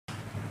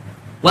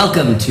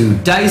Welcome to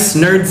Dice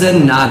Nerds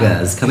and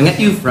Nagas, coming at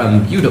you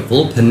from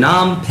beautiful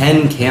Phnom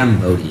Penh,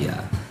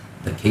 Cambodia,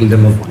 the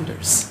Kingdom of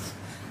Wonders.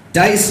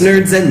 Dice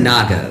Nerds and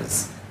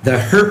Nagas, the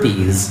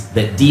herpes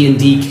that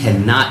D&D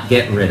cannot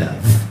get rid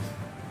of.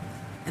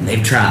 And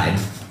they've tried.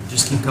 They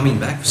just keep coming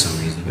back for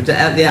some reason.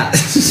 Yeah.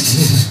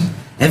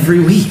 Every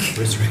week.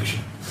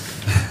 Resurrection.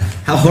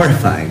 How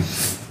horrifying.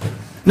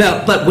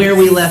 No, but where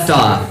we left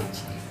off,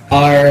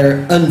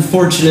 our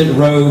unfortunate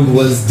rogue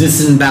was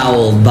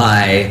disemboweled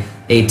by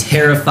a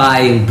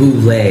terrifying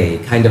boule,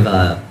 kind of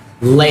a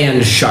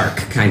land shark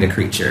kind of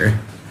creature.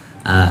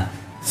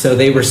 So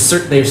they're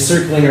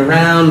circling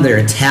around,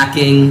 they're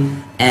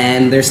attacking,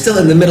 and they're still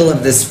in the middle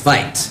of this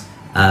fight.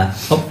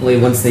 Hopefully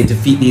once they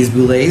defeat these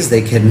boulets,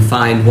 they can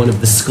find one of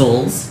the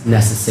skulls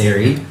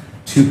necessary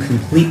to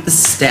complete the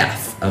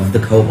staff of the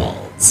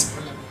kobolds.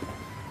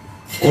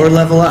 Or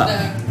level up.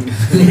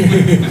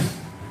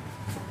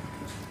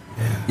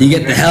 You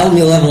get the helm,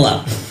 you level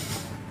up.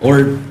 Or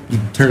you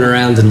turn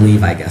around and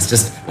leave, I guess.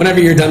 Just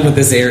whenever you're done with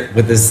this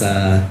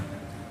So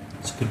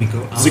could we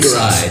go outside?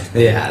 Ziggurat.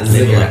 Yeah, Maybe I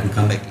ziggurat. can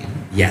come back in.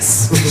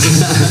 Yes.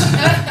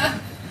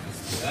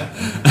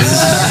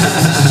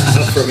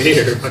 Not from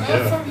here. Fuck Not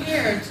yeah. from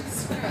here,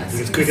 just Christ.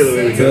 It's quicker the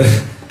way we go.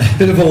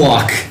 Bit of a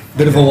walk.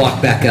 Bit of a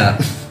walk back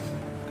up.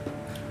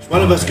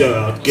 One of us go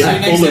out, get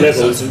Sorry, all the next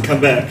levels, and come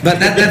back. But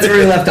that's where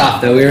we left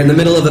off, though. We were in the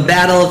middle of a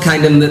battle,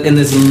 kind of in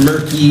this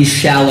murky,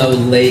 shallow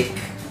lake.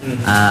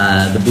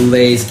 The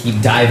boulets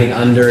keep diving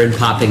under and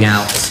popping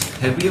out.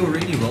 Have we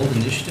already rolled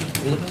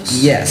initiative, all of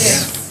us?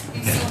 Yes. Yes,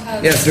 he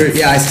still has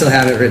Yes, I still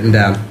have it written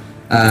down.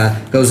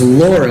 Goes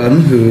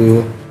Lorum,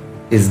 who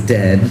is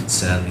dead.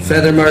 Sadly.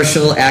 Feather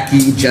Marshal,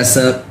 Aki,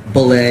 Jessup,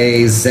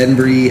 Boulay,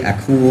 Zenbri,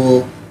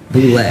 Akul,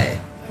 Boulay.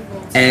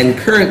 And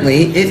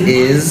currently it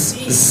is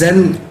it's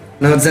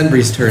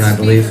Zenbri's turn, I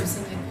believe.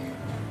 It's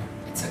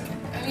okay.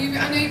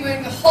 I know you're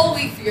waiting the whole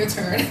week for your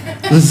turn.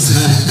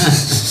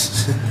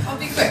 I'll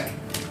be quick.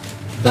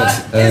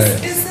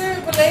 Is there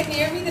a ballet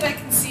near me that I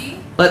can see?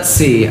 Let's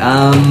see.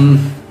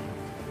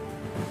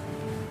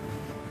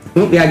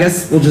 Well, yeah, I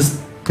guess we'll just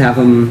have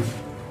him.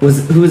 Who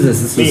is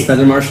this? This was Me.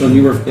 Feather Marshal, and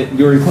you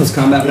were in close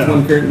combat with No.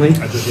 one currently.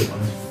 I just hit one.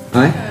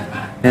 Alright.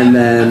 And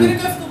then I'm gonna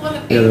go for the one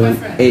that the ate other my one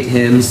friend. ate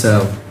him.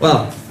 So,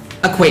 well,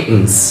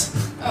 acquaintance.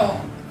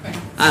 Oh, okay.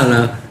 I don't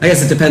know. I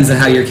guess it depends on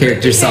how your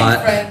character saw it.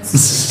 Friends.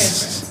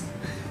 Friends.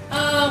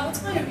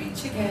 What's my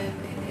reach again?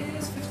 It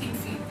is 15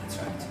 feet. That's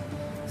right.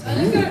 So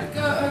I'm gonna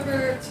go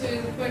over to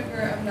the point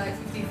where I'm like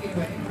 15 feet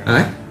away.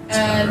 Alright.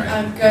 And alright.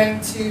 I'm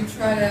going to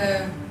try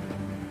to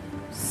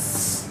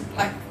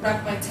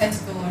wrap my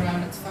tentacle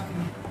around its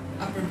fucking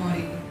upper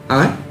body.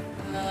 Alright.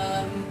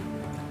 Um,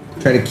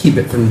 Try to keep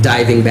it from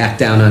diving back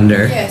down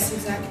under. yes,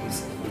 exactly.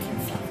 So we can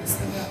fuck this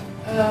thing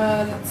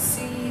up. Let's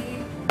see.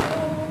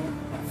 Oh,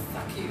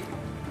 fuck you.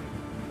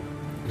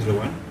 Is it a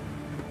one?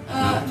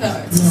 No, it's No,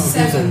 if it was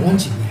a 7. one,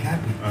 she'd be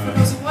happy. If it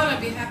was a 1,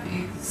 I'd be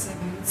happy.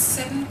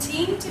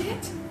 17 to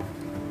hit?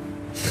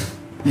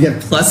 You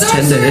get plus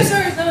Sorry, 10 to hit.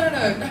 sorry.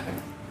 No.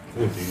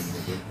 14.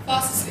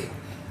 Fast asleep.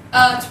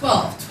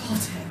 12 to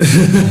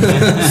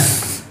hit.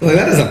 Well,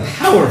 that is a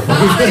powerful. I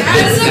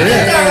just looked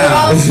at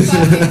the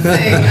wrong fucking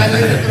thing. I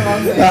looked at the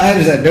wrong thing. I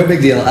understand. No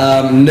big deal.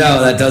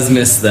 No, that does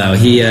miss though.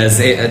 He is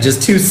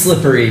just too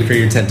slippery for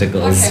your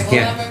tentacles. Okay,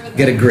 well, I'm over Can't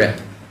get a grip.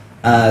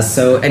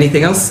 So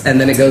anything else? And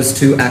then it goes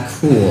to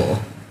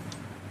Akul.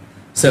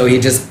 So he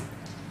just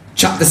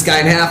chopped this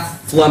guy in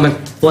half, flung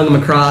him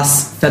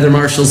across. Feather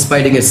Marshal's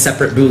fighting a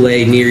separate boule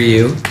near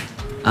you.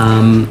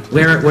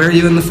 Where are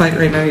you in the fight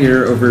right now?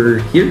 You're over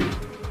here,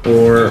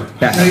 or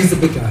back? No, he's the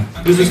big guy.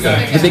 Who's this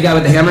guy? The big guy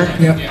with the hammer.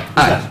 Yeah.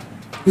 Alright,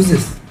 Who's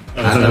this?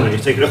 I don't know. You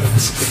take it off.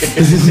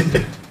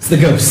 it's the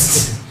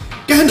ghost.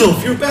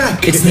 Gandalf, you're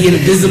back! It's the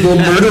invisible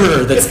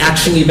murderer that's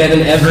actually been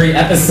in every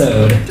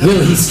episode. Will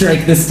he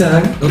strike this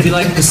time? It'll be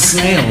like the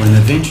snail in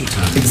Adventure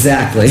Time.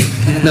 Exactly.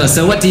 No,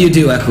 so what do you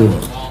do,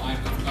 Akul?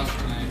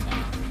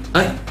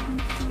 I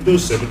Do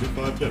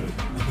 75 damage.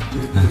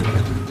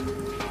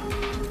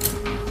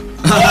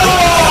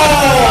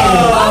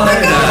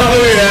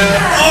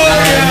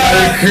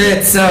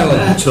 crit, so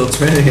Natural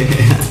 20.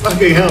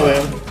 Fucking hell,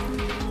 man.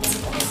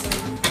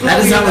 that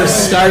is how we're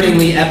starting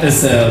the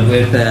episode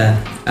with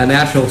a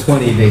natural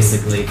 20,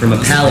 basically, from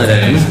a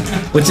paladin,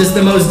 which is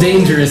the most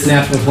dangerous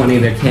natural 20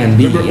 there can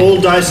be. Remember, all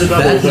dice are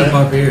double, That's a man.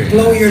 barbarian.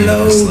 Blow your It's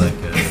load.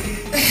 like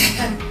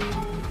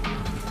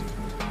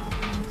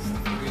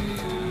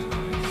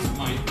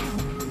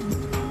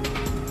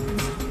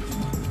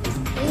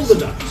All the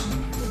dice.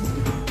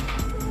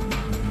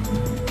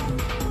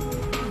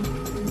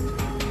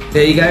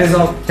 Yeah, you guys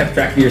all kept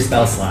track of your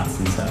spell slots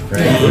and stuff,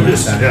 right?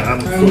 Yeah,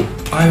 I'm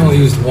full. I only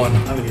used one. I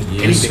haven't used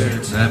yes,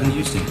 anything. sir. I haven't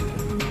used anything.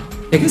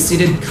 I guess you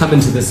did come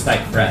into this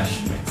fight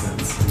fresh, makes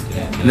sense.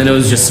 And then it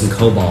was just some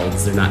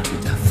kobolds, they're not too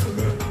tough.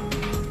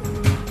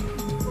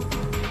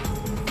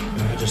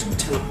 I just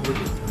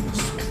teleported.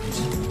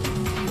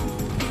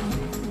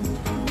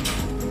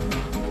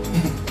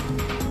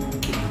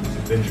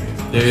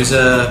 There's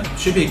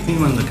should be a clean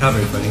one in the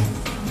cupboard, buddy.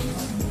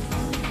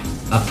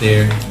 Up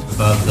there,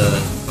 above the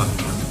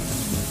fucking one.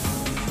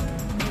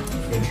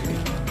 infantry.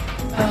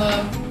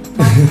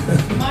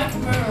 Mike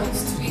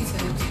Merles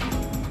tweeted,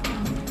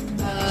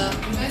 the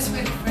best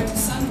way to prevent a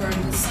sunburn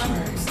this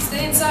summer is to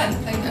stay inside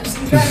and play Dungeons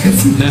and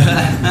Dragons.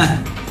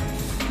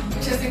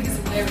 Which I think is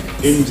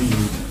hilarious.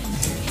 Indeed.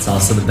 It's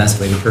also the best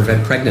way to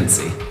prevent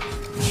pregnancy.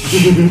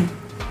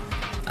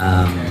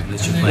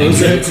 Unless you're playing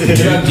Okay.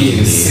 drug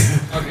use.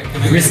 Okay,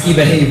 can I Risky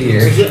get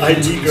behavior.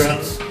 IT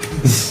grants.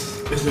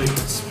 It's like,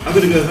 I'm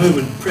gonna go home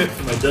and prep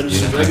for my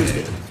Dungeons and Yeah, Dragons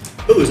okay. game.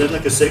 Oh, is that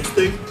like a sex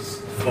thing?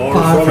 Far,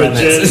 Far from from it,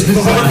 it. Jen.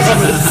 Far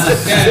from it.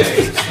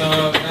 Okay,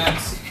 so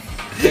that's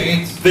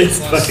 8 This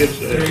plus fucking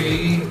shit.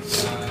 3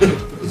 is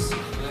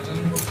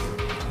 11.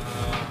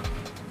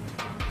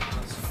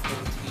 That's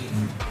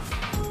 14.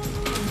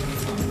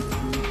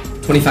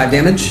 25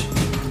 damage.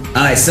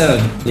 Alright, so,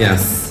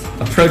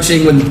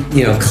 approaching when,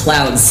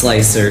 Cloud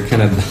Slicer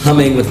kind of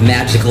humming with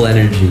magical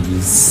energy,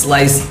 you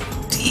slice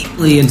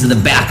deeply into the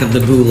back of the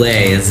boule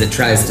as it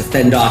tries to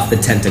fend off the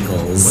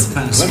tentacles. What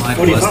kind of Like smite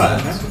 45, was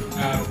that?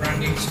 huh?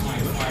 Branding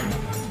smite fire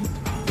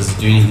damage. Does it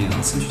do anything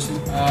else interesting?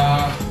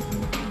 I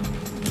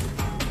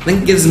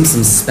think it gives him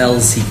some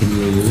spells he can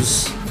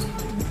use.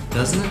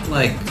 Doesn't it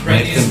like make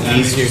Radiant them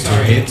damage, easier to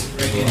sorry, hit?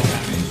 radiant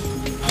damage.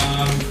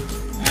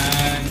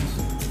 And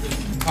the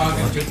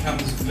target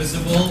becomes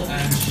visible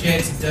and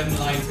sheds dim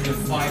light in a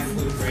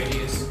 5-foot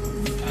radius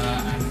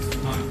and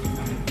can't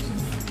become invisible.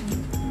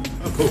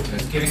 Oh, cool. So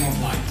it's giving off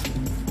light.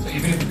 So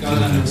even if it goes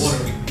Nice.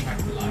 underwater, we can track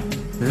the light.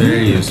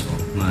 Very useful.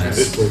 That's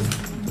Nice. cool.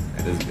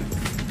 That is good.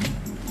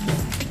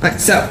 Alright,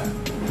 so,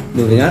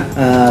 moving on.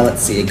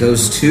 Let's see, it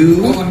goes Oh,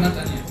 to... I'm not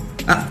done yet.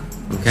 Ah,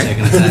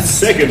 okay.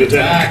 Second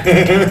attack.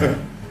 Second attack.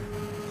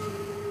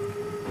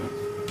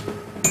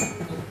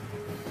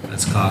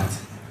 That's cocked.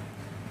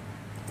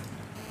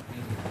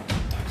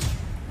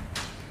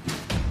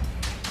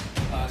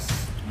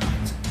 Plus 9.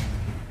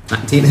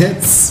 19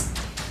 hits.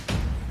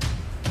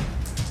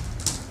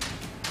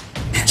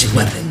 Magic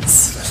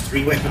weapons. Plus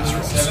 3 weapons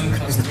rolls. 7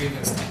 plus 3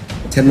 is 10.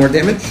 10 more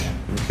damage?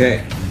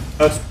 Okay.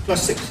 Oh, it's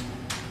plus 6.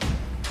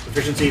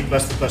 Proficiency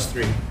plus the plus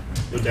 3.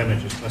 Your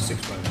damage is plus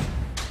 6 bonus.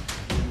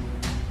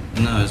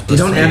 No, it's You plus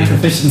don't 3. add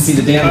proficiency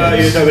to You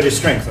damage. know, but it's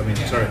strength, I mean,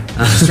 Yeah. sorry.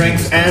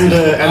 Strength and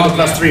the Oh,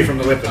 plus yeah. 3 from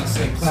the weapon. Plus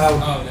 6.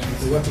 Cloud. Oh, then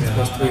The weapon is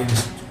plus 3 and the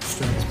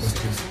strength is plus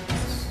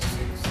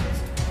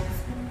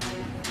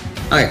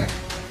 3. Okay.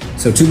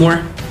 So 2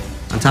 more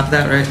on top of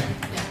that, right?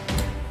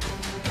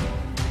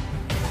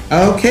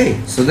 Okay,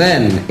 so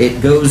then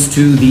it goes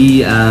to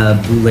the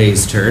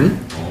Boulet's turn.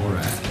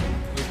 Alright.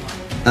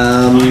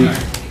 Um,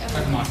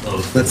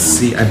 let's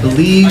see, I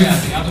believe... Oh yeah,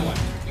 the other one,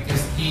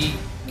 because he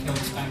killed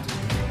Phantom.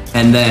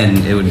 And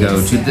then it would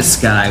go to this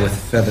guy with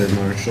Feather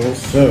Marshal.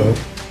 So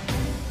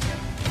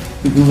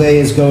Boulet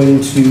is going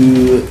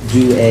to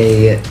do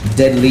a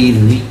deadly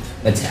leap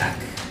attack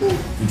to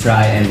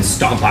try and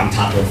stomp on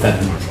top of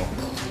Feather Marshal.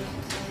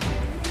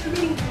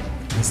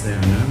 As there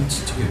are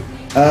notes too.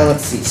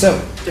 Let's see. So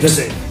Dex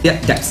save. Yeah,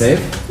 deck save,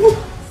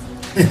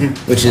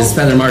 which is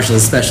Feather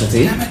Marshal's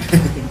specialty.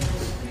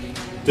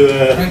 Do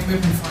a Right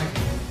weapon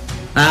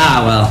 5.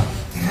 Ah, well,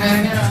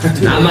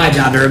 not my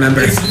job to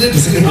remember. It's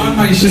literally on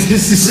my sheet.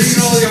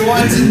 Reroll your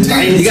 1s and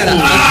 2s. You gotta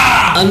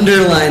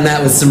underline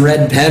that with some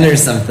red pen or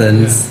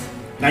something.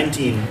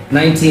 19.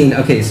 19.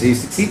 Okay, so you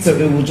succeed. So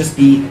it will just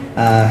be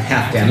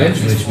half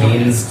damage, which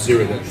means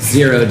 0 damage.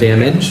 0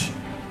 damage.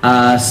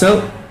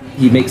 So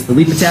he makes the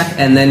leap attack,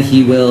 and then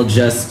he will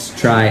just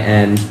try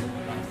and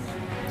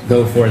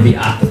go for the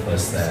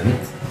octopus then.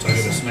 So I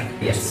get a smack.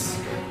 Yes.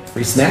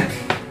 Free snack.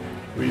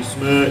 Free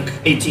smirk.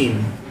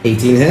 18.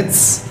 18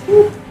 hits.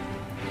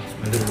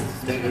 My little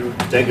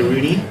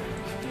daggeroonie.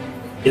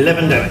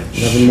 11 damage.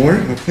 11 more.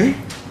 Okay.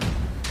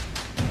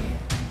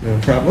 No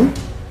problem.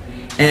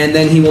 And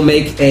then he will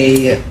make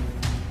a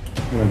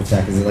what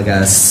attack is it? Like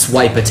a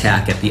swipe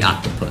attack at the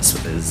octopus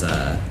with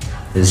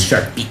his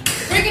sharp beak.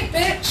 Bring it,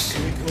 bitch!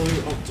 Can we call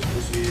you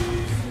Octopusy?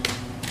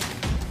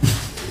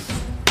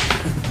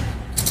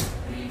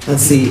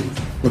 Let's see.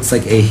 Looks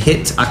like a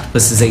hit.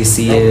 Octopus's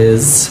AC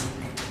is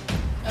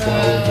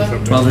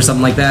 12 or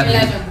something like that.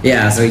 11.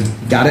 Yeah, so he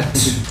got it.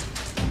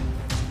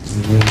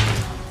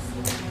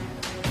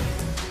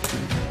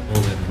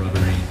 All that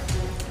rubbery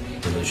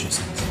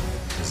deliciousness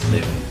is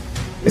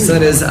living. So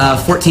that is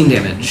 14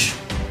 damage.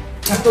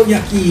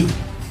 Takoyaki.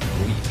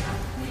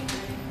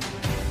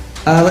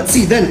 Let's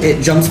see, then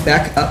it jumps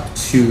back up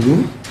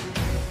to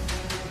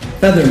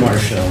Feather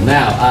Marshal.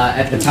 Now,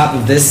 at the top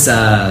of this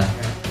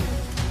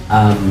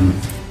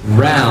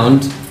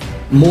round,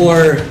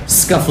 more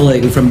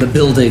scuffling from the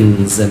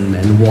buildings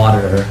and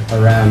water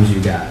around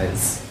you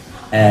guys.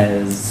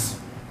 As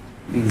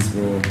these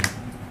will.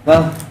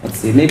 Well, let's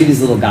see, maybe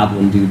these little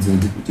goblin dudes will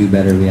do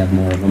better. We have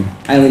more of them.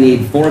 I only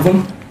need 4 of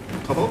them.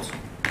 Kobolds?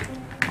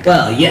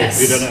 Well, yes.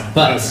 We don't know.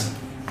 But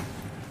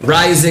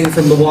rising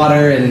from the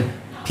water and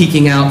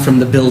peeking out from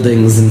the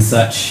buildings and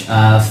such,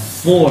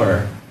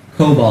 4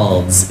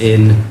 kobolds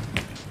in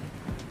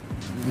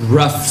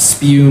rough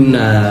spun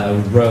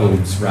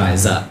robes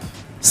rise up.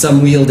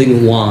 Some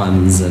wielding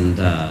wands, and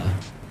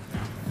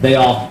they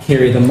all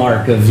carry the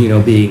mark of,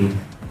 being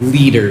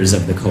leaders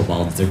of the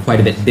kobolds. They're quite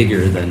a bit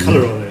bigger than,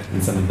 Color are they?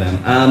 than some of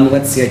them.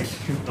 Let's see.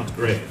 Not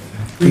great.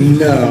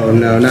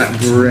 No, not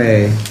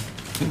gray. I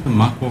think the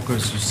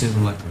Muckwalkers you said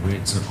were like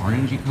reds or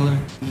orangey color.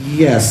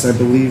 Yes, I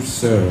believe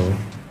so.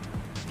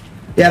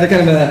 Yeah, they're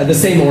kind of the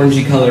same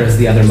orangey color as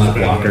the other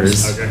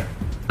Muckwalkers. Okay.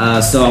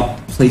 So I'll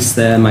place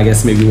them. I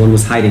guess maybe one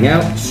was hiding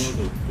out.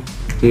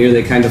 Here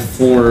they kind of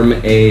form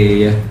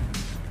a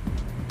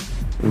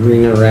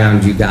ring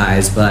around you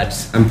guys,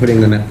 but I'm putting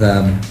them at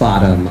the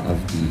bottom of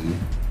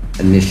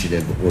the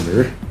initiative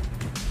order.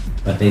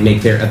 But they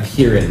make their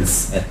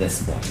appearance at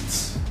this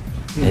point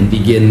and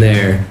begin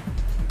their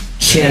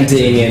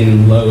chanting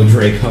in low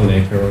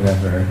draconic or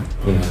whatever,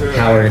 you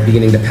know,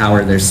 beginning to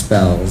power their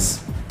spells.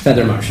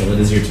 Feather Marshal, it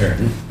is your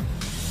turn.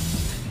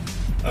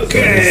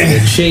 Okay.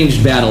 So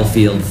changed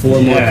battlefield,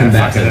 4 more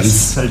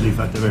combatants. Totally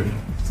fucked up everything.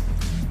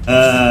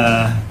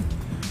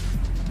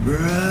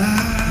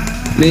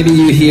 Maybe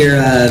you hear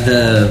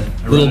the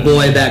little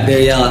boy back there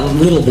yell.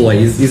 Little boy,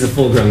 he's a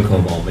full-grown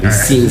kobold, but he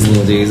seems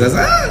little dude. He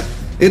says,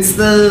 it's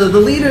the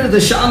leader,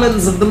 the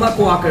shamans of the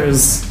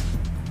Muckwalkers.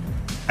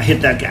 I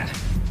hit that guy.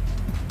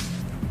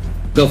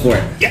 Go for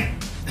it. Yeah.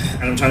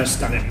 And I'm trying to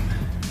stun him.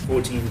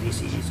 14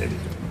 DC saving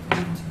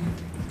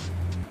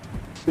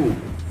throw. Ooh,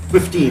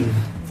 15.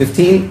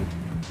 15? You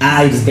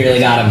just barely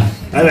got him.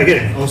 How did I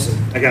get him? Awesome.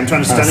 Okay, I'm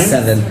trying to stun him.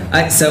 7.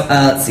 Alright, so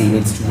let's see, he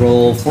needs to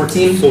roll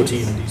 14.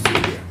 14 DC,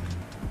 yeah.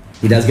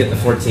 He does get the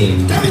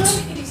 14. Damn it.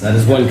 So that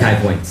is 1 Kai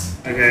point.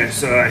 Okay,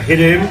 so I hit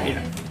him.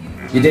 Yeah.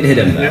 You did hit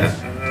him, though. Yeah.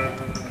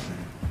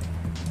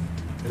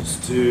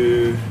 Let's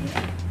do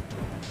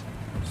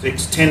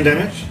 10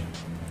 damage.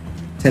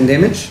 10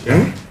 damage?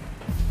 Yeah.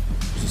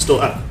 Is it still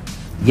up?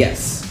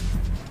 Yes.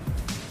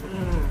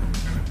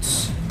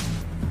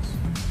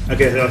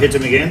 Okay, so I'll hit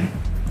him again.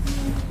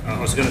 I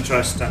was going to try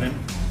to stun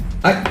him.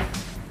 Alright,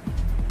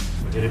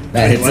 Hit him.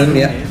 that hits him, 21.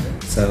 yeah.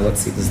 So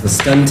let's see, does the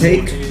stun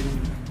take?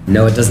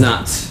 No, it does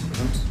not.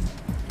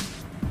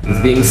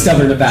 He's being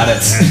stubborn about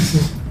it.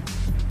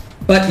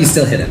 But you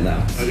still hit him,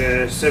 though.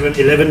 Okay,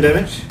 11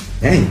 damage.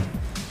 Dang.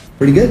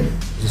 Pretty good.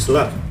 Is he still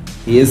up?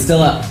 He is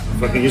still up.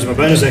 If I can use my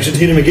bonus action to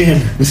hit him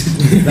again.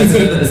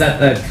 Is that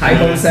the Kai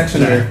bonus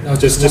section? Or? No,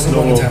 just one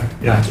normal. attack.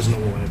 Yeah, just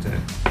normal one attack.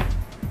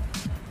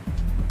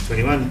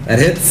 21. That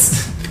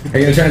hits. Are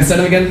you going to try and stun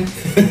him again?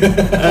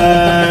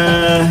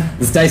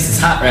 This dice is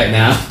hot right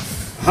now.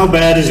 How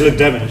bad is your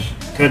damage?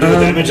 Can I do the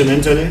damage and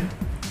then tell you?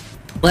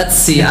 Let's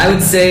see, I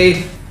would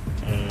say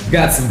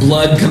got some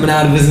blood coming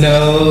out of his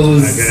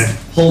nose, Okay.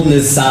 holding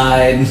his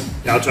side.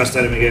 Yeah, I'll try to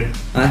stun him again.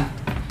 Huh?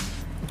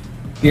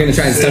 You're going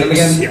to try and stun him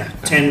again? Yeah,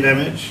 10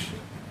 damage.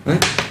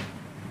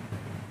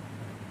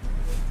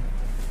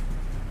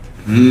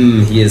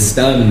 He is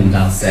stunned,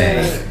 I'll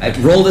say. I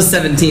rolled a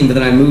 17, but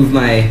then I moved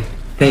my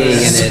thing and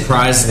it...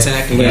 Surprise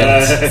attack flipped.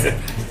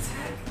 again.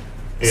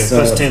 Yeah, So-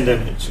 plus 10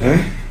 damage.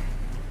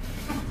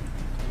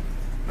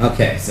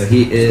 Okay, so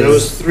he is... That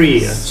was 3.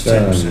 That's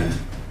stunned. 10%.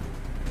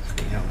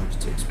 Fucking hell, that was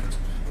too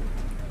expensive.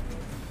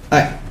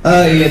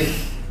 Alright, you get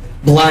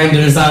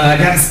blinders on. I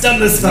gotta stun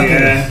this fucker.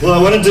 Yeah. Well,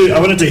 I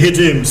wanted to hit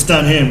him,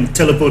 stun him,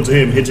 teleport to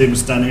him, hit him,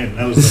 stun him.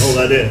 That was the whole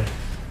idea.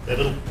 That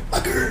little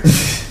fucker.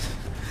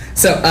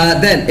 So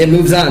then it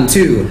moves on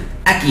to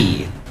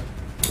Aki.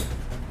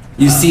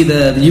 You see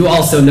you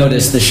also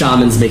notice the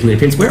shamans making their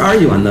appearance. Where are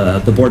you on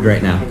the board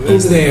right now? Over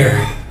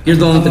there. You're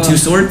the one with the 2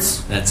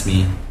 swords? That's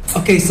me.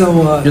 Okay,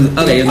 so You're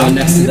the one I'm-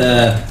 next to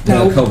the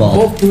now, kobold.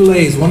 both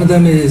brûlés. One of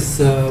them is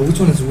which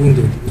one is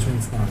wounded? Which one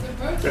is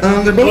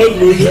not? They're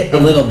both hit a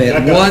little bit.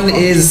 That guy's One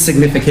fucked. is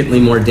significantly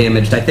more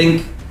damaged. I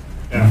think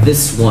Yeah.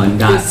 this one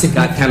got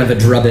kind of a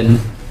drubbing.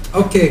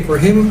 Okay, for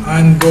him,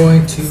 I'm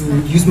going to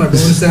use my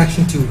bonus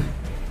action to.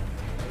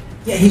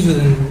 Yeah, he's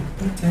within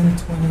 10,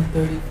 20,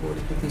 30, 40,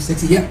 50,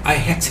 60. Yeah, I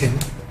hex him.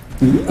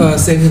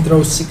 Saving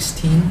throw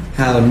 16.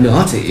 How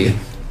naughty.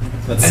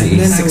 Let's And see,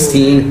 then I will-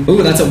 16.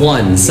 Ooh, that's a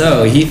 1,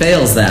 so he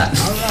fails that.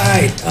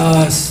 Alright,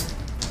 I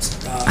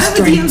have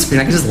a DM strength. screen,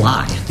 I can just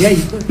lie. Yeah,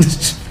 you could.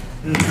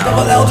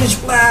 Double Eldritch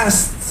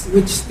Blast,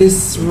 which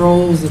this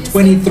rolls a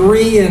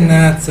 23, and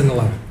that's an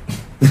 11.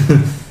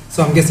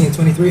 So I'm guessing a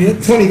 23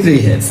 hit? 23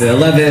 hits, the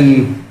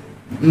 11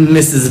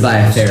 misses by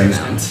a fair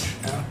amount.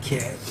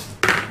 Okay.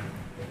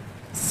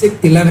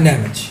 11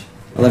 damage.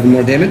 11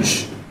 more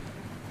damage.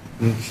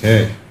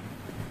 Okay.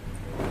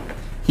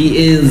 He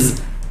is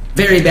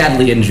very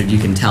badly injured, you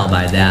can tell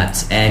by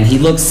that, and he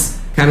looks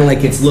kind of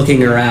like it's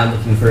looking around,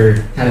 looking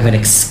for kind of an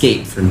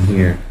escape from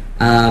here.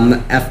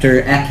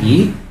 After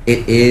Eki,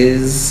 it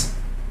is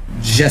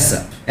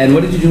Jessup. And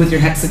what did you do with your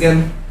hex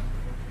again?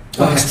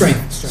 What hex?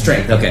 Strength.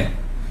 Strength, okay.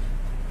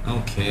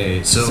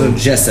 Okay, So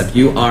Jessup,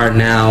 you are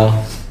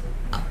now...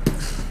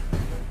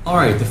 all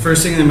right. The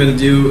first thing I'm gonna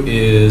do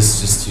is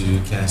just to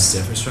cast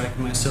Zephyr Strike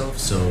on myself,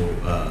 so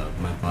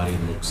my body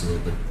looks a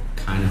little bit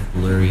kind of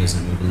blurry as I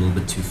move a little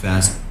bit too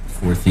fast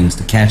for things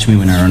to catch me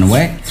when I run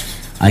away.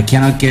 I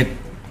cannot get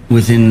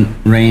within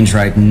range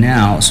right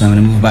now, so I'm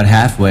gonna move about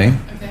halfway,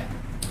 Okay.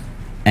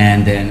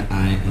 and then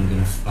I am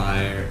gonna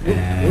fire We're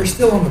at.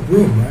 still on the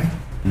broom, right?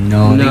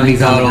 No, No, we he's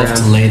got on the off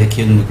to ground. lay the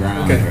kid in the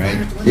ground, Okay.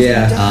 right?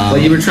 Yeah. Well,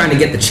 you were trying to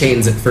get the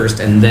chains at first,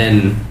 and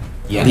then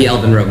Yeah. the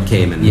Elven Rogue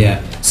came and Yeah.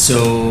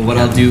 So what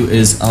I'll do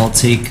is I'll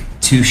take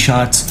 2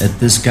 shots at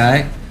this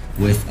guy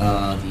with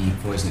the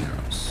poison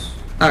arrows.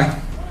 All right.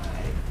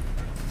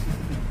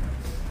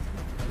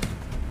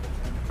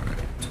 Alright,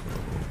 12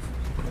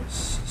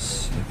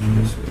 plus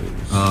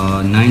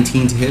 7.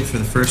 19 to hit for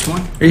the first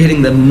one. Are you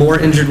hitting the more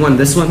injured one?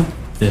 This one?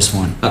 This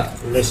one. Okay.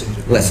 Less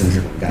injured. Less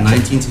injured one. Gotcha.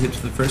 19 to hit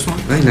for the first one.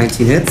 All right.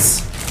 19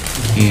 hits.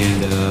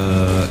 And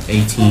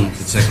 18 for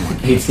the second one.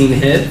 18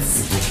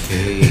 hits.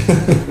 Okay.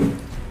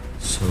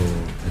 So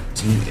a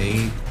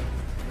D8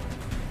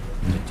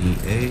 and a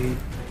D8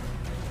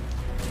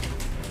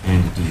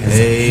 and a Has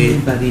D8.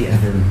 anybody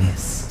ever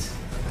missed?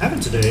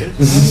 Happened today.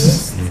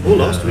 Oh,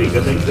 last week,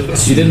 I think.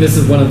 You did miss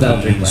with one of the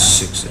Eldritch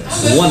Blasts.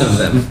 6. One of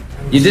them.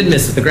 You did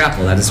miss with the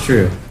grapple. That is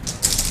true.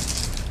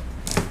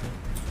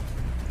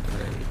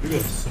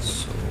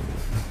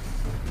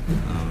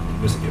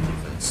 So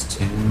that's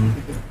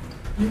 10,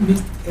 You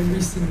missed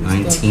every single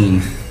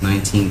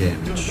 19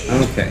 damage.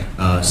 Okay.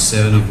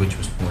 7 of which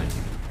was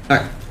poison. All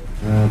right.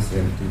 Let's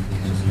see.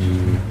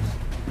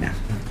 Nah.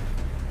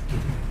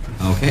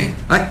 Okay.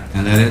 All right.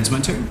 And that ends my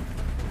turn.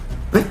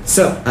 Right,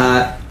 so,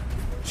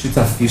 shoots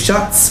off a few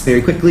shots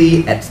very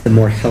quickly at the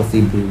more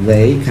healthy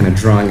Boulay, kind of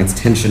drawing its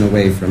tension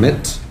away from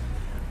it.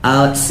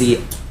 Let's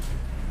see.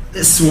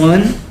 This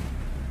one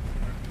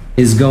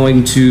is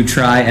going to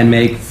try and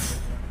make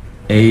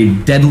a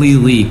deadly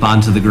leap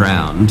onto the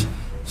ground.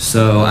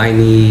 So I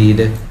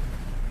need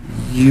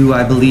you,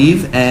 I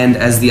believe, and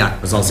as the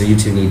octopus, also you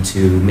two need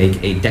to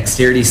make a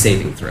dexterity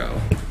saving throw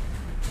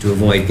to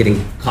avoid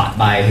getting caught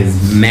by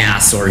his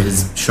mass or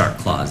his sharp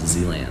claws as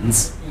he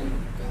lands.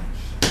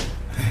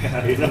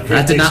 Yeah, you're not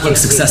That did not look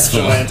exposed to successful.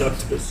 Giant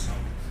octopus.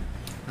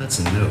 That's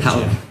a no. How?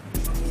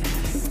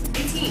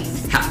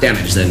 18. Half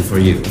damage then for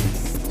you.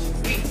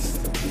 Great.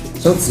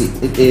 So let's see.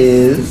 It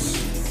is.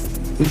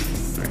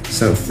 Alright,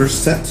 so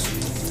first set.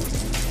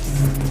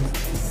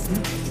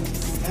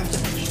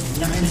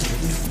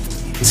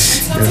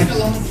 Sounds like a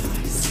long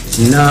price.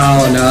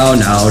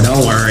 No,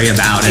 don't worry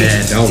about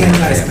it. Don't Ten worry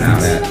dice about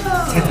points.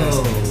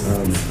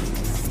 it.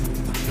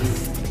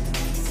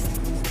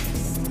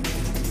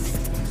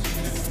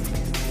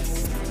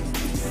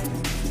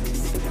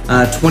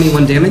 Um,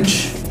 21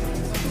 damage.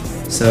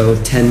 So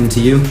 10 to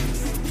you,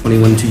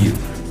 21 to you.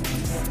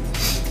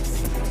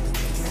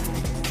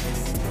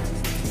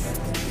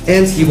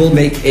 And he will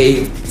make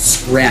a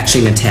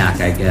scratching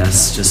attack, I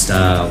guess. Just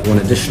one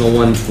additional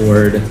one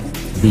toward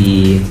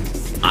the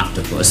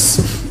octopus.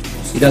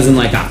 He doesn't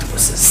like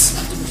octopuses.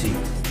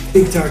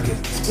 Big target.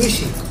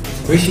 Squishy.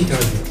 Squishy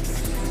target.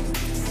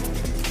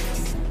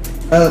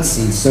 Let's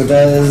see. So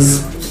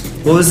does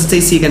what was its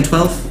AC again?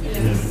 12?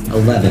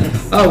 11.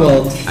 Oh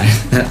well,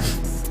 that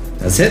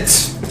does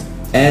hit.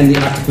 And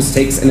the octopus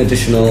takes an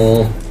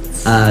additional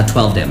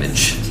 12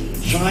 damage.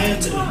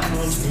 Giant and can't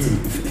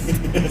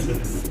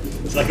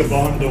move. It's like a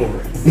barn door.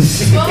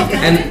 12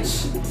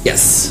 damage.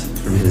 Yes,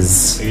 from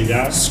his Are you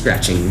down?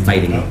 scratching,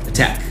 biting No.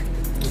 attack.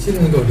 She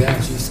doesn't go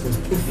down. She just goes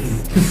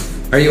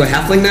poof. Are you a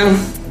halfling now?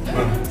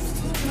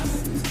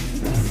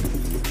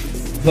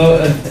 Though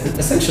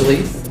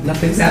essentially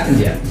nothing's happened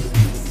yet.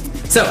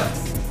 So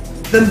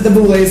the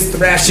boule is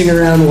thrashing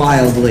around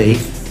wildly,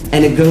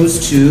 and it goes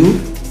to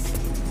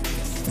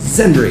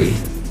Zembri.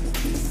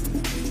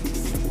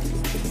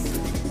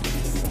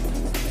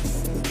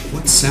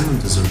 What sound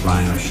does a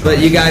rhino show? But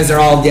you guys are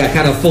all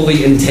kind of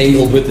fully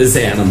entangled with this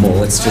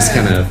animal. It's just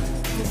kind of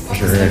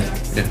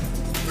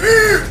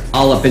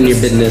all up in your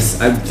business.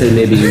 I'd say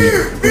maybe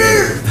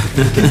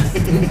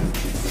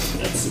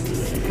That's a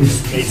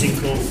mating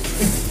call.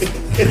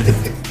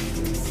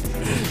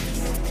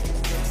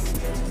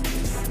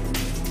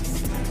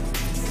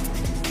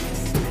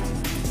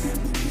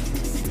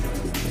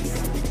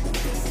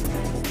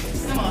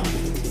 Come on.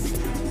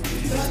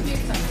 Don't be a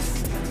cunt.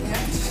 Yeah?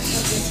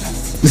 Don't be a cunt.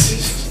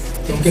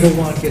 Don't get a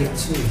 1, get a 2.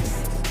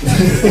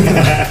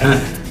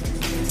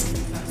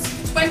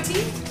 20?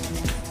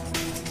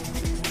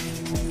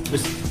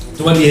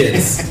 20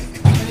 hits.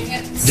 20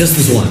 hits. Just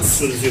this once. As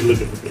soon as you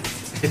look at the bit.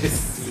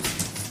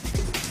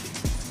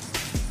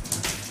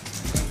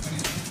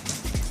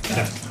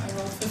 I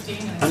rolled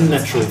 15. And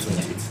Unnatural it's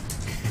 20.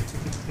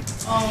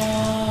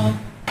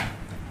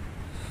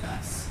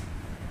 Nice.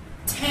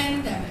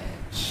 10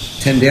 damage.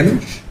 10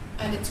 damage?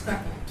 And it's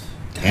grappled.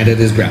 And it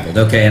is grappled.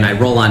 Okay, and I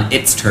roll on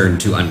its turn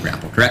to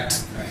ungrapple,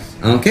 correct?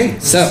 Okay,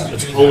 so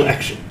It's a whole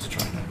action to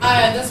try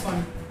and This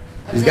one.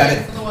 I'm He's got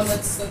going it for the one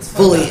that's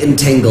fully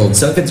entangled.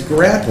 So if it's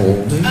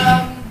grappled,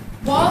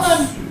 While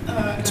I'm.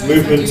 its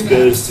movement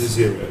goes to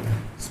 0.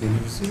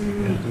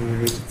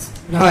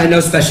 no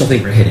special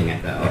thing for hitting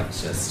it though.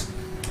 It's just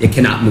it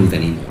cannot move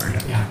anymore.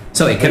 Yeah.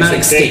 So it cannot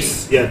escape.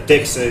 Yeah,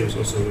 dex saves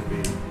also would be.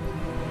 It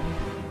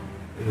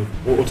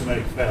would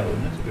automatic fail,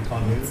 wouldn't it? If it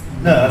can't move.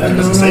 No, No, that no,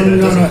 doesn't say that. no,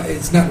 does no. it?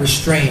 It's not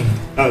restrained.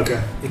 Oh,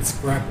 okay. It's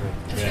grappled.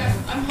 Yeah.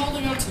 I'm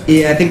holding on to it.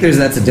 Yeah, I think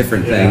that's a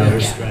different Yeah, thing.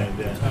 restrained,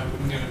 yeah. So we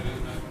can get rid of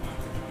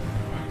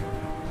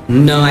that.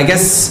 No, I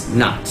guess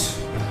not.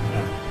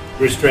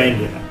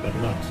 restrained, yeah, but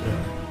not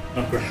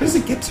How grappled. does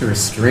it get to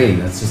restrain?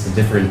 That's just a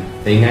different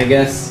thing, I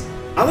guess.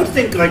 I would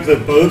think like the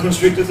boa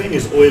constrictor thing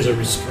is always a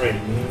restraint.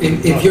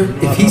 If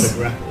he's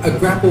a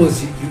grapple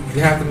is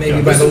you have them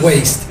maybe by the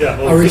waist. Yeah,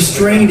 A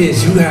restraint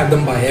is you have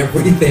them by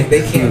everything.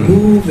 They can't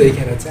move. They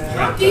can't attack.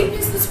 How deep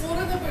is this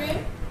water that we're in?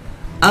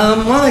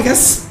 Well, I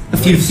guess a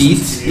few Waist feet.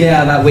 deep.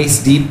 Yeah, about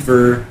waist deep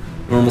for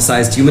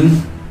normal-sized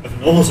human. Of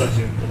normal size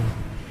human.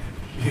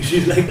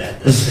 She's like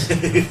that.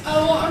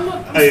 Oh, well, I'm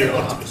not. I'm Oh, you're still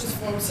optimist. optimist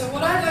form. So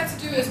what I'd like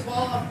to do is,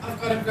 while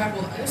I've got it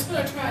grappled, I just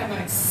want to try and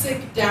like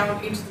sink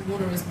down into the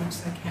water as much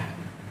as I can.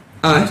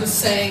 I'm Alright, just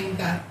saying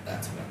that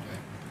that's what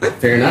I'm doing.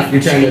 fair enough.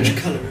 You're trying Change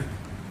to color.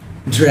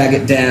 drag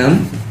it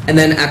down. And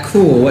then,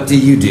 Akul, what do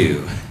you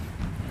do?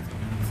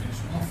 Finish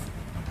him off.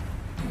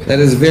 That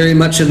is very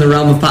much in the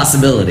realm of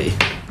possibility.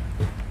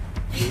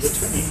 The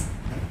 20.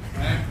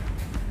 Right?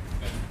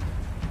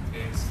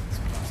 It's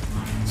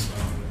 +9, so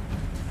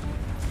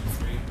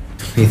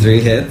 23. 23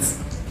 hits.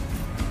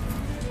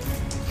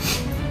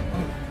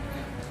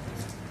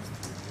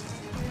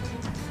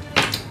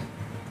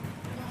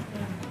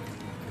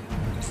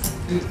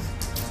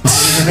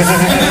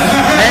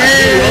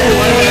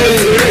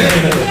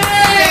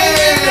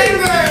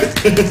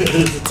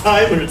 There's a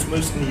time when it's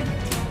most needed.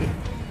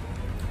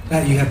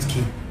 That you have to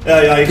keep.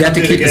 Yeah, You have to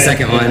do it keep the again.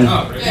 second one.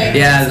 Oh, really?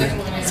 Yeah, the second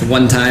one, it's a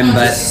one time,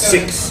 but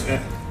 6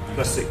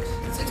 plus 6.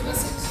 6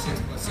 plus 6.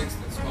 6 plus 6,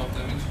 that's 12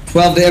 damage.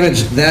 12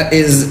 damage. That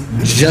is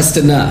just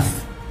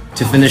enough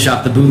to finish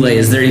off the boule.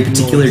 Is there any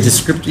particular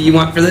descriptor you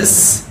want for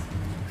this?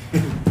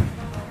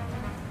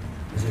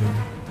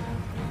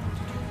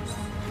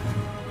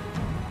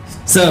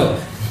 So,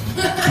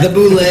 the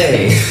boule.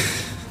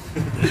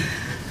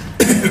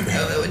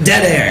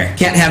 Dead air.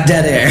 Can't have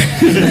dead air.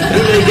 He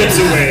gets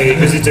away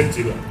because he took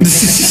too long.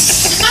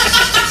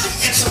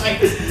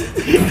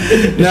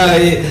 No,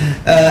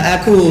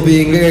 Akul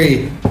being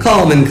very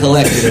calm and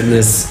collected in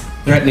this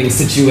threatening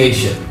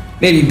situation,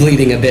 maybe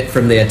bleeding a bit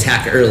from the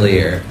attack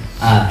earlier,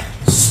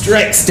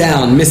 strikes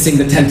down, missing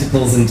the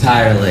tentacles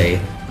entirely,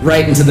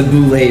 right into the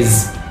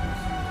boule's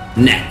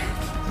neck,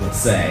 let's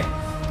say.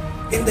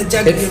 In the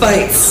jug. It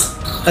fights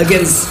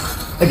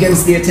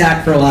against the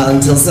attack for a while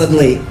until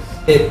suddenly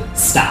it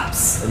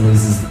stops and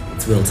loses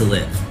its will to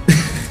live.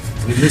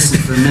 We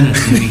listened for a minute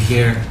and we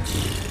hear.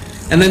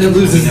 And then it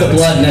loses the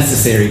blood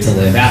necessary to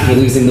live after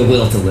losing the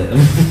will to live.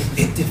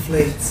 It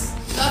deflates.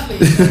 Lovely.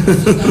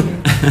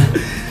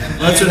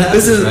 That's what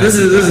happens. This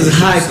is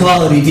high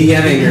quality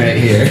DMing right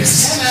here.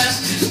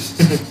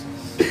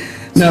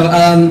 No,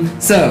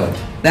 so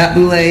that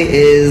boule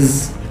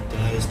is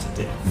Dies to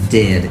death.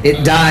 dead.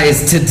 It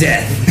dies to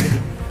death.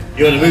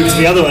 You want to move to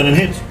the other one and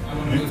hit? I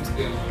want to move to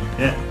the other one.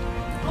 Yeah.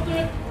 I'll do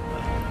it.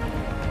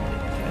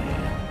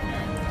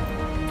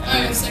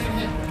 Alright, second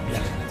hit.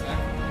 Second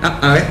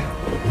attack. All right,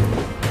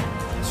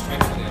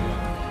 Straight for the other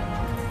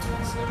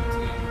one.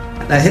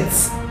 17. that hits.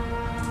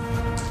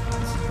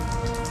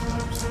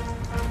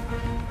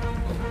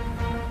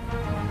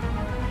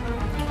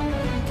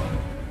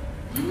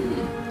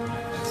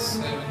 That's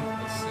 7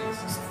 plus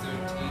 6 is 13.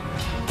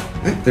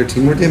 All right,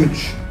 13 more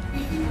damage.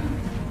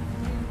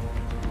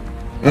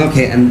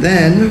 Okay, and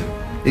then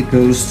it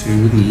goes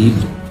to the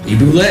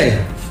boule.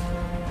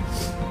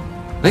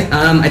 Right,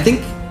 I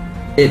think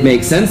it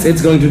makes sense.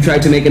 It's going to try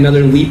to make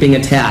another leaping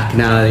attack.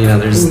 Now, you know,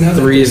 there's Ooh, now that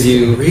three of there's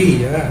you three,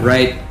 yeah.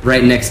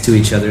 right next to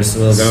each other, so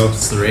we'll go.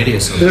 It's the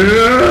radius of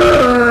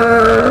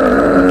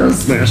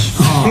Smash.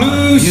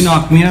 Oh, you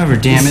knocked me over,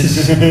 damn it.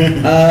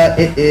 It Well,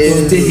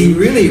 is. did he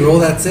really roll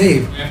that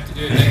save? We have to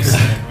do it next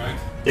save, right?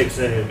 Dex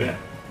save, yeah.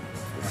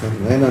 So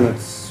land on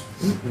its.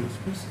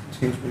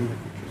 Change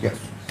yes.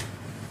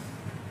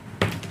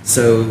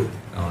 So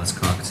Oh, it's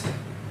cocked.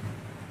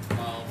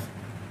 12.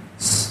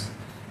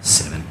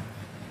 7.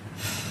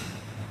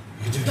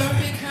 You do Don't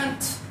be a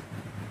cunt.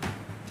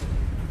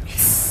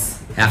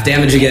 Yes. half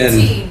damage again.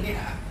 18,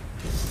 yeah.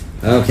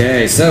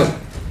 Okay, so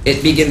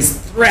it begins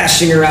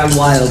thrashing around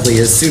wildly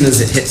as soon as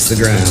it hits the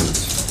ground.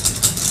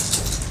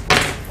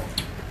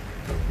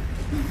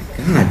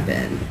 God,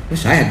 Ben.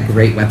 Wish I had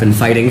great weapon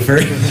fighting for,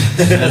 I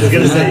was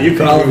gonna say, you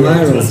for all of can't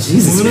my roll rolls.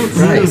 Jesus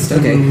Christ.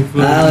 Okay.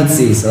 Let's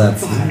see. So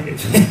that's.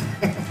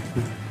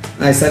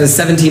 Nice. That is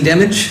 17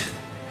 damage.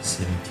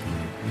 17.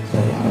 So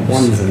a lot of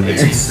ones in there.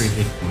 3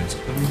 hit points.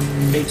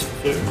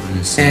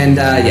 Minus And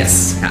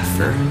yes, half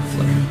for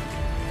Flare.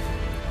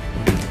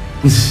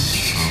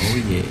 Oh,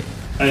 yeah.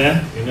 Oh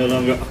yeah? You're no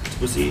longer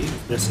octopusy.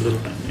 That's a little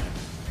man, yeah.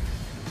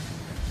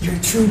 Your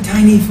true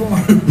tiny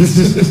form.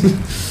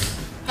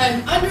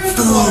 I'm under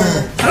the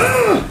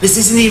water. This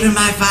isn't even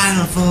my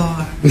final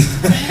form.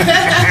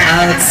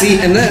 Let's see.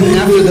 And then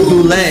after the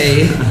boule,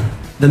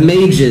 the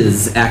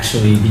mages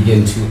actually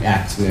begin to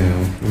act now.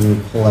 Let me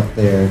pull up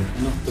their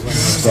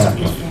stuff.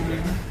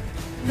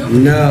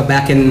 No,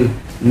 back in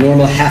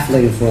normal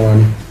halfling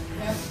form.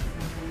 Yep.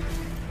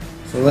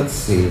 So let's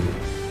see.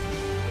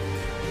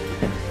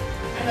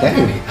 And I'm Dang.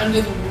 probably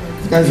under the water.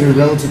 These guys are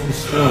relatively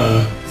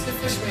strong. So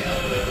fish me up.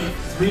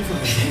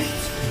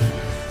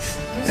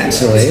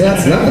 Actually,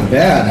 that's not a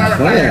bad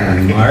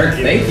plan, Mark.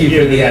 Thank you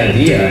for the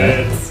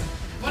idea.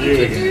 What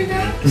did you do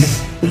now?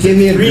 He gave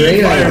me a Three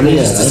great fireballs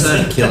idea. to Does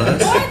that kill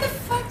us? Why the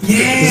fuck?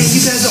 Yeah,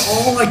 you guys are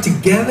all like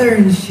together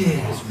and shit.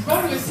 What's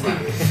wrong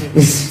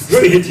with you?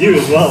 Really hit you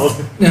as well.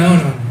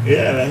 No.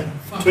 Yeah, man.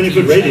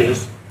 20-foot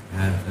radius.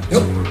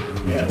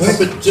 Yeah, What?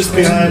 pop it just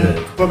behind,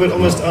 pop it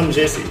almost on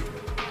Jesse.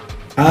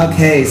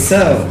 Okay,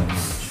 so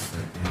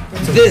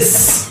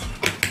this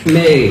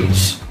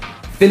mage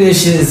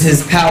finishes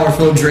his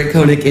powerful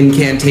draconic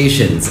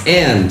incantations,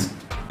 and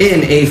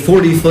in a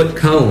 40-foot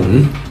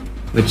cone,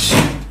 which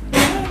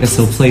this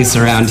will place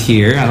around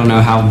here. I don't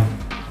know how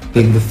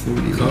big the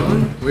 40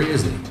 Cone? Where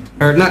is it?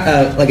 or not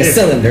like a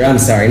cylinder. I'm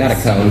sorry, not a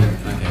cone.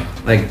 Okay.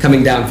 Like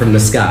coming down from the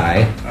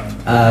sky.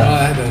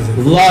 That does it.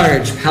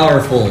 Large,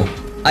 powerful,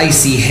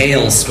 icy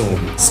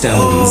stones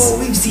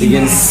we've seen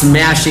begin that.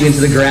 smashing into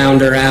the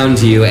ground around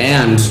you,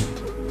 and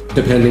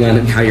depending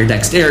on how your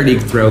dexterity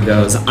throw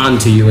goes,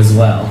 onto you as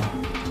well.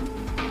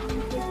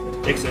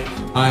 Dex save.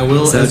 I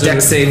will. So as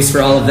dex a, saves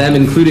for all of them,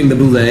 including the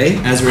boulet.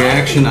 as a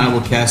reaction, I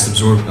will cast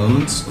Absorb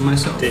Elements on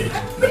myself. Dead.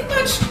 I'm pretty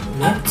much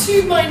up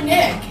to my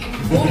neck in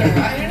water.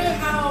 I don't know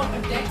how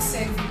a dex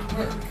save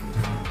would work.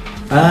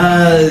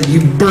 You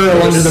burrow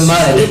under the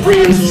mud.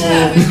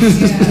 Yeah.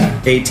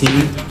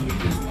 18.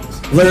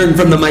 Learn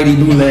from the mighty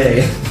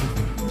boulet.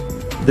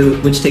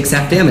 Which takes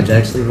half damage,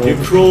 actually. Roll You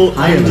crawl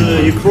higher than under,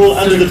 that. you crawl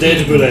under the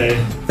dead boulet.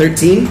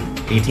 13?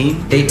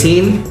 18.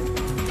 18?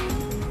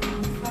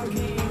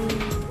 Fucking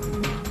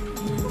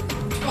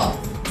 12.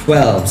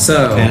 12.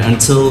 So, And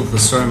until the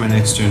start of my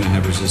next turn, I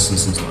have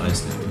resistance until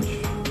ice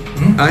damage.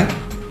 alright.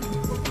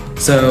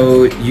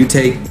 So you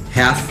take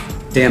half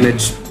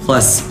damage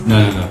plus.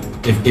 No.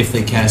 If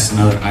they cast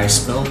another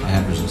ice spell, I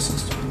have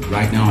resistance to it.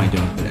 Right now I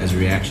don't, but as a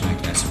reaction, I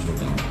cast Absorb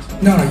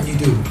Elements. No, you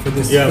do for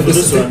this. Yeah, for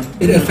this one.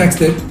 It affects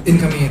the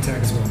incoming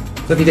attack as well.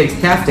 So if you take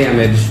half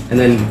damage, and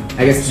then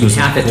I guess So you it's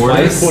half it quarter?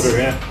 twice. Quarter,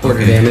 yeah. Quarter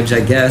Okay. damage, I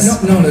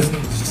guess. No, it's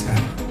just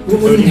half. What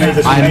So do you you made have?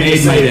 this- I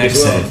made my save dex as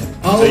well. save.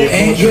 Oh, So you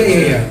and call-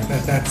 yeah.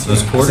 That's So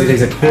it's So quarter? it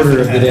takes a quarter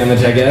of the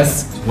damage, I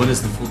guess. What is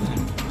the full damage?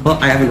 Well,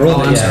 I haven't rolled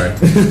Oh, it I'm yet.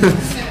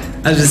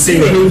 I was just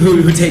seeing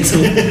who takes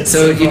who.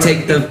 So you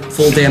take the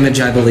full damage,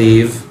 I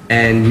believe,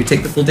 and you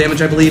take the full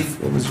damage, I believe.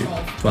 What was your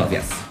 12?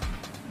 Yes.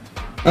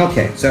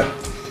 Okay, so.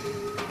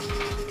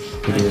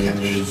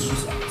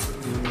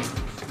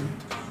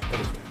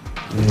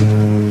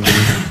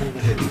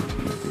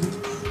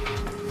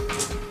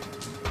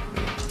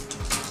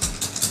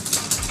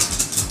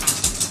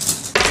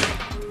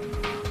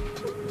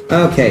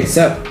 Okay,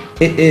 so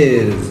it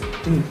is.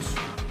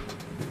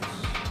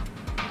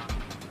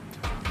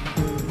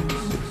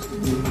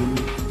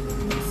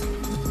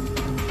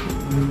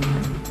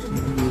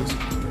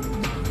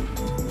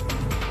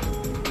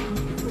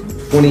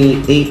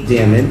 $28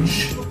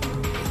 damage.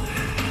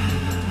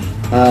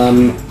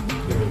 I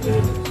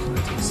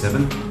take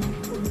 7.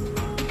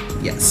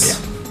 Yes.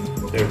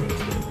 There it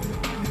goes.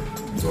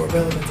 Absorb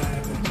elements. I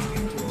have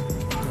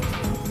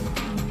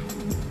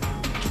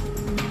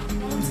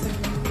One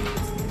second.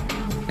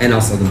 And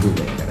also the blue I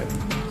got it.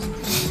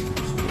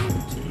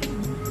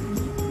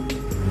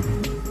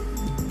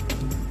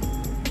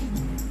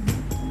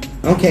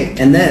 Okay,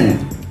 and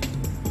then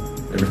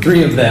there were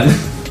 3 of them.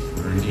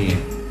 RNG.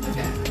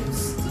 Okay, I'm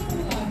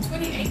still alive.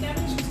 28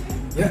 damage, you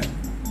said? Yeah.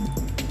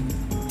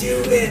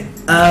 Do it.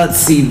 Let's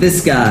see,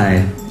 this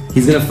guy.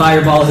 He's gonna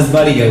fireball his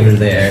buddy over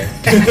there.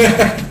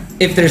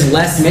 If there's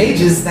less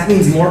mages, that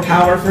means more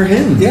power for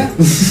him. Yeah.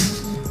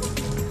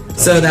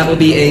 So that will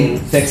be a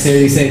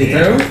dexterity saving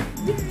throw,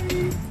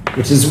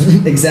 which is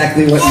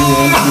exactly what you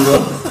want. You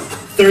want.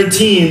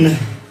 13.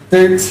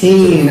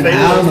 13. Failed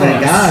Oh my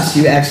cross. gosh,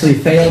 you actually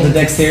failed the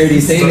dexterity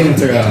saving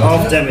throw.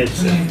 Half damage.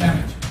 28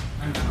 damage.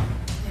 I'm down.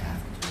 Yeah.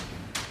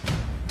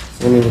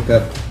 So let me look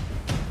up.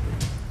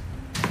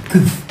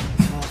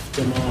 Half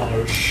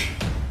damage.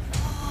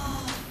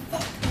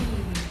 Fuck me.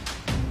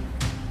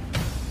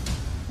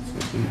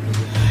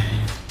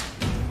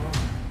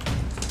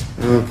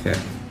 Okay.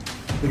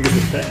 Look at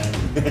the fan.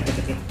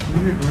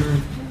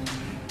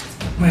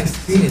 My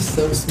screen is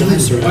so small.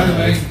 By the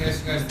way, in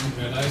case you guys didn't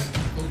realize,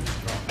 oh,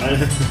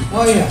 just dropped.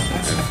 Oh yeah, I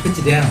put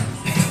you down.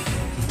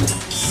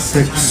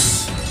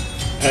 6.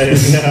 I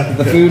don't know.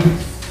 The food.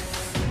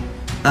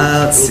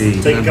 Let's We'll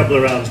see. take a couple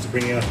of rounds to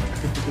bring you up.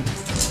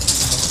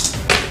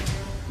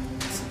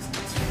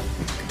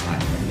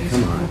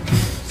 Come on.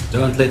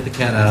 Don't let the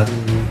cat out.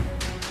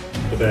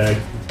 The bag.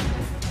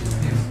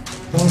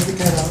 Don't stick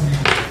that out.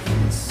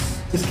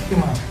 Just kick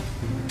him out.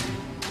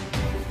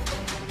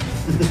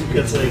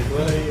 It's like,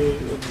 what are you?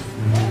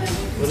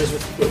 What is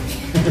with foot?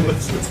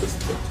 what's this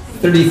foot?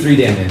 33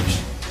 damage.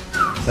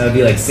 So that would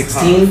be like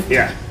 16.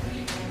 Yeah.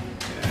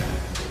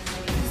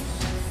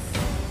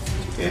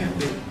 Kitty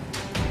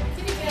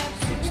cat.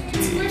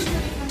 It's squished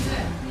when he comes in.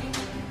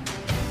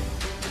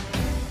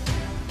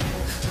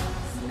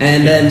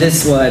 And then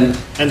this one.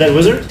 And that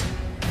wizard?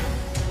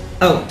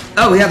 Oh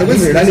yeah, the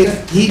wizard. I mean,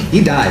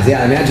 he dies.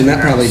 Yeah, I imagine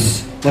that probably.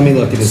 Let me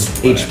look at his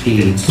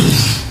HP.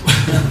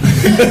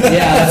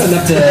 Yeah, that's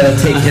enough to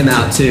take him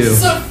out too.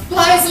 So, like,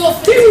 flies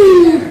off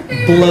into the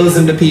air. blows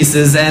him to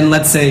pieces, and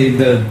let's say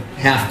the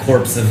half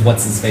corpse of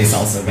what's his face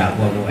also got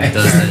blown away.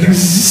 Does that?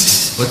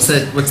 What's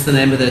that? What's the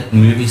name of that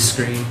movie?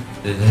 Scream.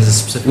 It has a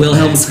specific.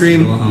 Wilhelm name.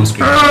 Scream? Wilhelm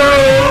Scream.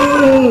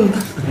 Wow,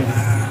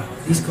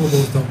 these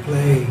kobolds don't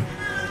play.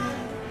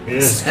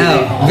 Yes.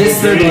 Oh,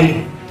 this third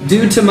one.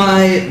 Due to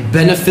my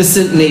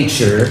beneficent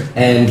nature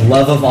and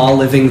love of all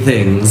living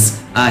things,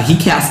 he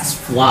casts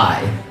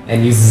Fly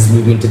and uses his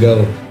movement to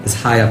go as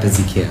high up as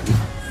he can.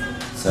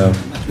 So, do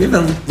we have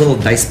a little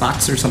dice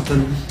box or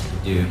something?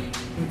 Dude.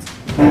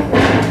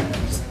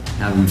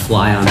 Have him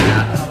fly on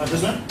that.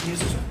 This one? Use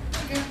this one.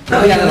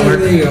 Oh yeah, that'll work.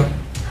 There you go.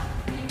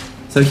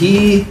 So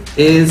he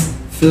is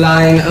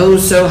flying oh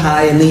so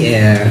high in the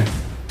air,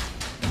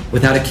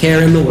 without a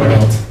care in the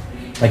world,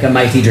 like a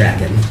mighty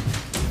dragon.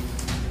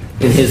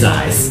 In his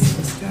eyes.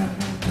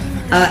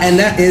 And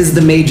that is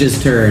the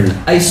mage's turn.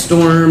 Ice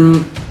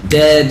Storm,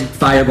 Dead,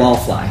 Fireball,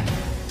 Fly.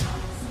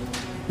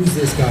 Who's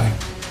this guy?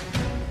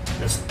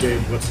 That's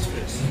Dave. What's his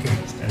face? Okay.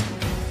 Stand.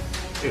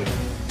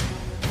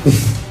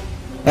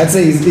 I'd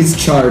say he's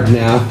charred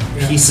now.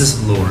 Yeah. Pieces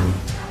of Lorm.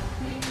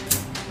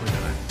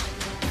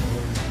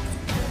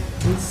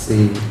 Let's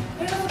see.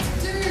 I don't know what to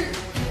do.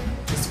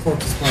 This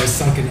corpse is probably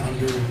sunken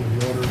under the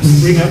water.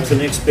 Bring up the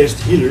next best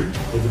healer,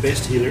 or the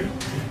best healer,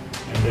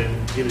 and then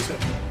heal yourself.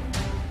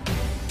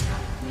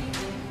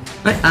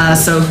 Right,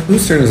 so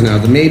whose turn is it now?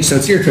 The mage, so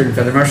it's your turn,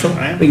 Feather Marshal.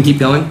 I am. We can keep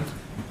going.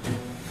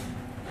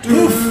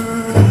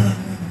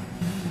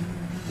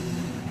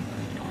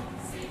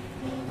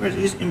 Where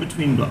is he? In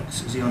between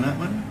blocks. Is he on that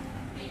one?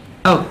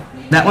 Oh,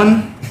 that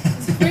one?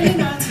 Really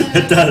matter.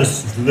 It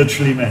does.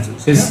 Literally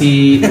matters. Is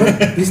he...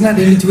 He's not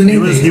in between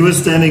anything. He was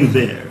standing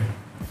there.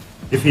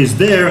 If he's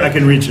there, I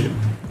can reach him.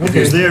 If Okay.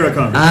 he's there, I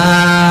can't.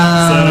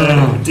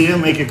 Oh, So,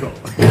 DM, make a call.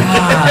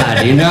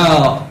 God, you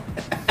know...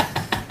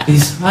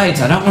 He's right,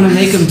 I don't want to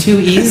make him too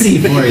easy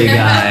for you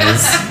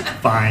guys.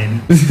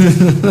 Fine. You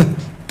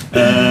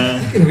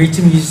can reach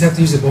him, you just have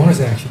to use a bonus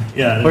action.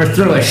 Yeah. Or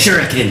throw a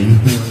shuriken. I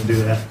want to do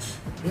that.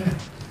 Yeah.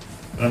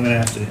 But I'm gonna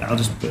have to. I'll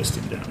just burst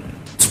him down.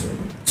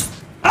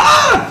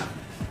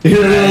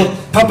 You And know, I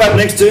pop up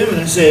next to him and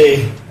I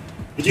say,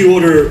 "Did you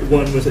order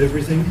one with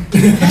everything?"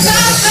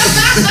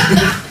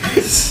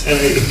 And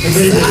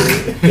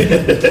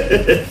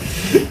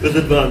with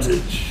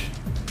advantage.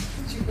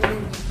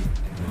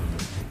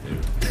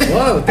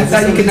 Whoa, I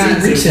thought you could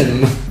not reach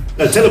him.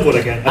 No, teleport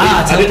I can.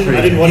 Ah, I didn't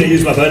teleport. want to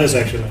use my bonus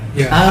action.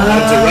 Yeah. I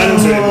wanted to run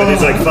into him when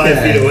he's like 5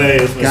 okay. feet away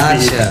with my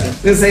Gotcha. speed. I was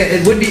gonna say,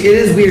 it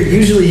is weird.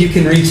 Usually you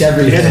can reach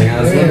everything. Yeah.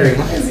 I was wondering,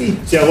 why is he...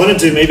 See, I wanted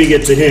to maybe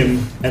get to him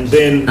and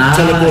then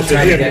teleport to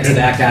try him. to get to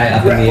that guy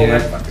up in the Grapple air.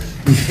 that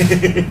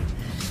fucker.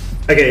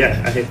 Okay,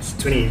 yeah, I hit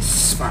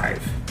 25.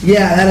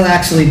 Yeah, that'll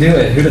actually do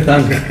it. Who'd have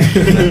thunk?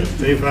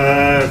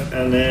 25,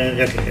 and then,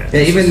 okay, yeah.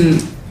 Yeah,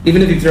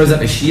 even if he throws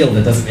up a shield,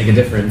 it doesn't make a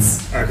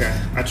difference. Okay,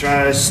 I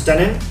try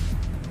stunning.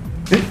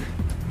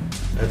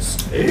 That's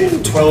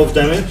 12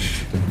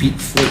 damage. The beat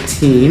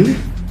 14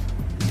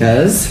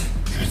 does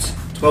That's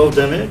 12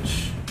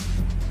 damage.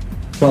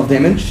 12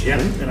 damage. Yeah,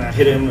 and I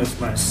hit him with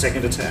my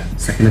second attack.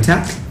 Second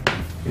attack.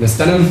 Gonna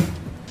stun him.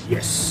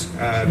 Yes,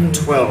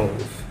 12.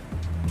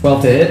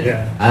 12 to hit.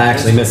 Yeah.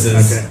 Actually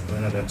misses. Okay, well,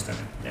 then I don't stun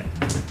him. Yeah.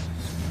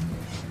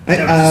 Right,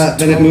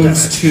 then it 12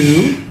 moves damage. to.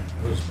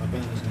 What was my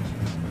bonus action?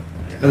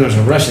 Oh, there's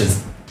a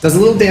rushes. Does a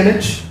little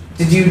damage.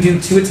 Did you do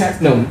 2 attacks?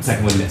 No,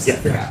 second one missed. Yeah.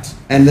 Forgot.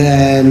 And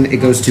then it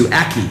goes to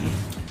Aki.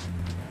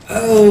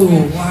 Oh,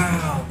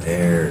 wow,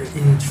 they're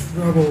in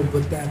trouble,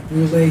 but that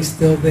brulee's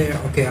still there.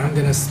 Okay, I'm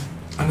gonna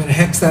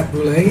hex that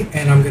brulee,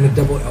 and I'm gonna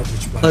double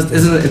eldritch blast.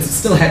 Isn't it? It's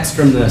still hex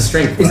from the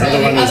strength, The right?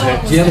 other one was The other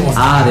hit. one The other one.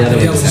 Ah, the other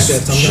one one's was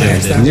dead, hex. so I'm gonna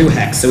hex Shit, that new one.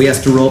 hex. So he has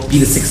to roll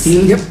beat a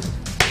 16. Yep.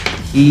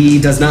 He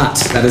does not.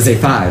 That is a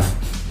 5.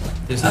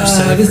 There's no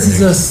save This for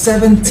is a Nick.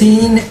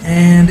 17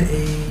 and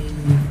a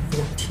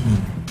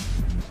 14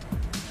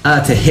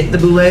 To hit the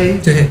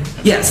boulet. to hit.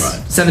 Yes,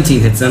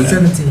 17 hits him.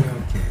 17.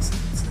 Okay, so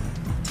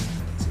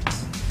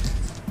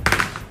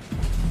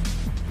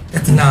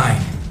that's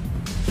 9.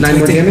 9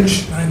 more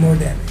damage. 9 more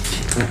damage.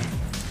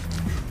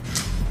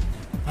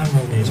 I'm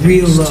rolling He's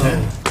real max low.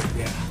 10.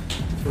 Yeah,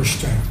 for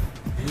strength.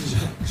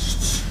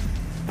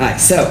 Alright,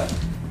 so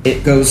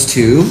it goes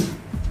to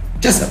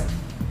Jessup.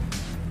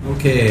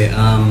 Okay,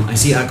 I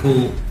see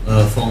Akul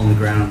fall on the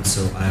ground,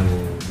 so I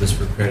will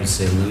whisper prayer to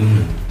Saloon.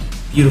 And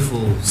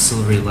beautiful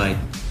silvery light,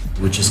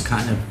 which is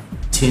kind of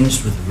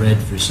tinged with red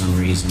for some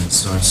reason, it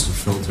starts to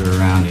filter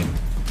around him.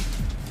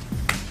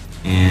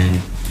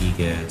 And he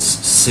gets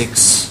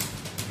 6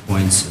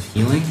 points of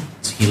healing.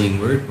 It's healing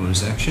word,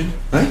 bonus action.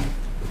 Right?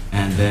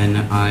 And then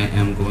I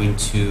am going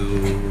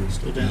to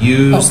Still down.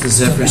 use Oh, the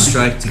still Zephyr down.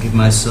 Strike to give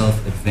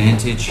myself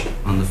advantage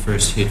on the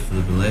first hit for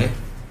the belay.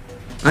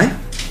 Right?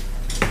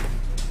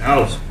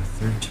 Ow.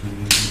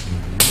 13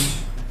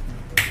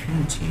 and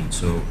 19.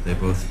 So they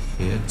both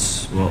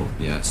hit. Well,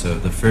 yeah. So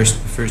the first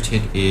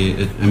hit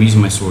is. I'm using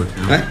my sword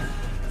now. Right?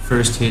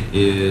 First hit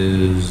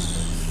is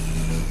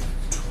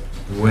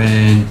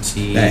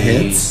 26. That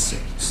hits.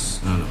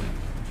 Oh no.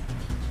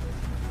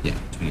 Yeah,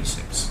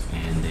 26.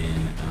 And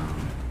then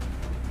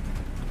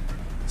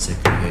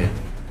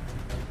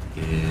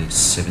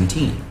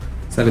 17.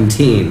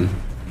 17.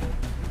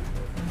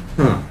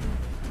 Huh.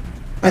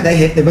 Alright, they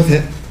hit. They both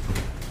hit.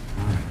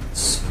 Alright,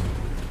 so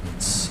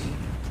let's see.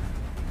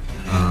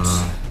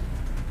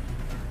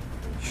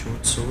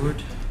 Short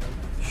sword.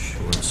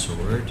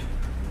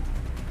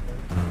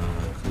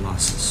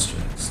 Colossus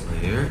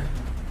Slayer.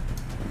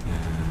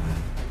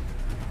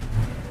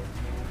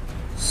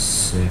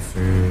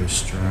 Zephyr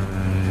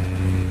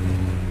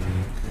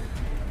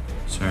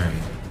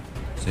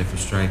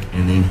Strike,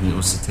 and then he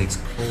also takes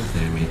cold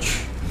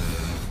damage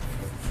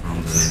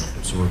from the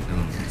absorbed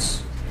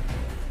elements.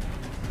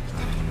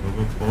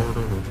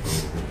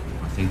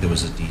 I think there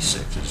was a D6.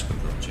 I just got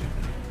to double check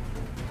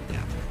that.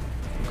 Yeah.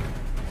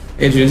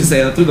 Okay. Adrian, just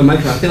say that through the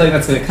microphone. I feel like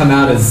that's going to come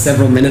out as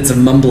several minutes of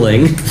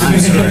mumbling. I'm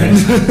sorry.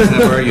 Can I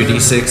borrow your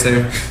D6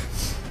 there?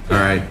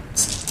 Alright.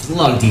 A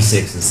lot of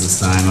D6s this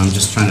time. I'm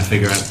just trying to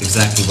figure out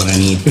exactly what I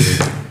need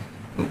here.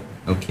 Oh,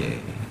 okay,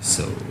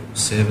 so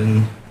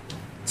 7,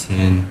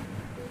 10,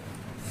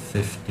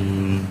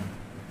 15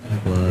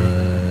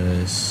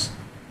 plus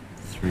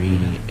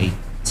 3,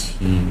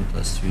 18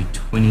 plus 3,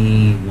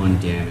 21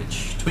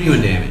 damage.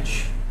 21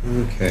 damage.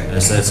 Okay.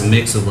 So that's a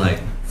mix of like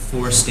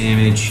force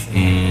damage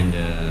and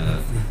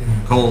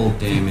cold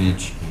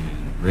damage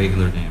and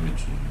regular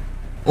damage. And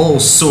all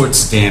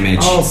sorts of damage.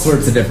 All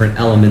sorts of different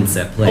elements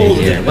at play All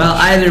here. damage. Well,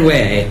 either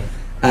way,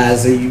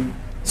 so you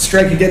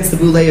strike against the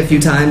boule a few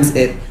times,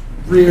 it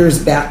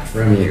rears back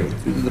from you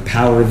due to the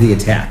power of the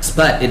attacks,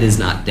 but it is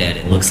not dead.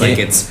 It looks Okay. like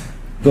it's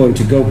going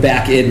to go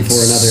back in for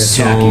another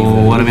attack. So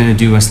even. what I'm going to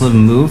do, I still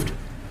haven't moved,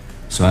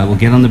 so I will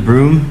get on the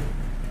broom,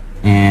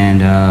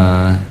 and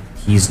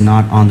he's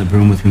not on the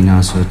broom with me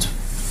now, so it's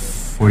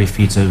 40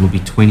 feet, so it will be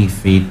 20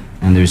 feet,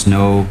 and there's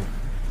no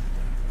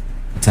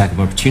attack of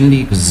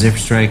opportunity because Zephyr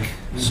Strike,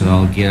 so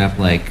I'll get up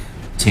like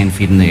 10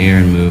 feet in the air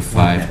and move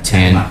 5,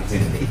 10.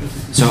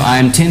 So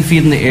I'm 10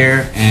 feet in the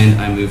air,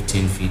 and I move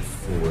 10 feet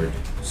forward,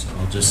 so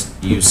I'll just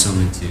use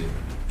something to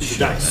show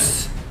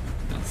Dice.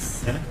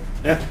 that.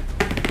 Yeah.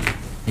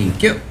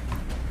 Thank you.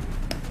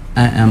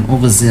 I am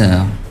over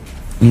there,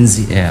 in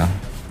the air.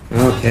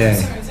 Okay.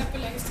 Sorry, is that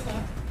belay still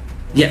up?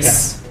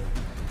 Yes.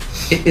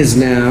 It is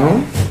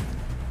now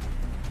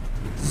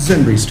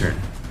Zembri's turn.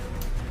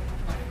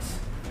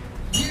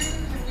 You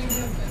have been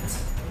movement.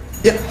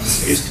 Yep.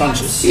 He's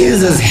conscious. He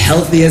is as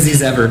healthy as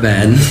he's ever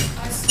been. I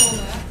saw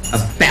that.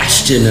 A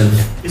bastion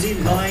of... Is he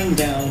lying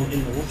down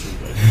in the water?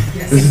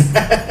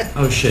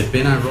 Oh shit,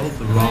 Ben, I rolled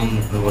the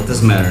wrong. Well, it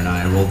doesn't matter now.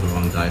 I rolled the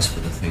wrong dice for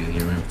the thing, and you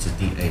remember it's a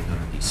D8, not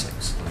a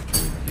D6. I'll have to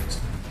remember next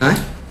time. Huh?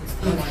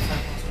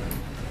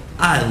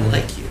 I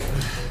like you.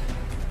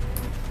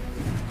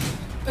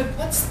 But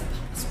what's the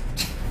password?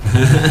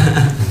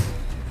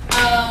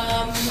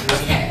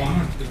 Okay. One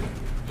or two?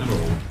 Number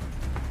 1.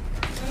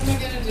 What am I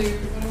gonna do?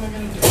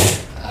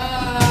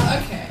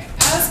 Okay.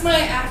 As my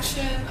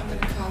action, I'm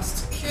gonna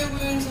cast Cure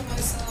Wounds on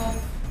myself.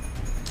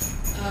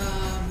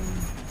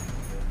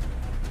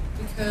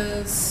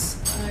 Because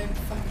I'm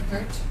fucking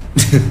hurt.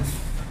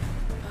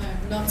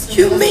 I'm not so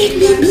You made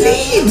me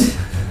bleed!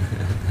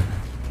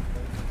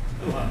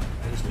 Oh, wow.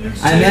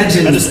 I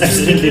imagine... I just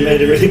accidentally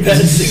made a really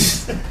bad thing.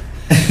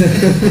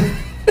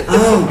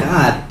 Oh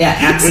god. Yeah,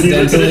 When you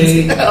looked at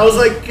accidentally. it, I was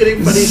like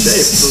getting funny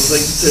shapes. I was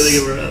like turning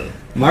him around.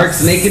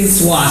 Mark's making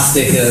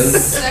swastikas.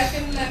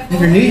 Second level.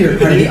 Never knew you were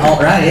part of the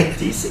alt-right.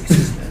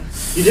 D6s, man.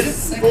 You did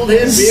it? Bald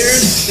head,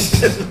 beard.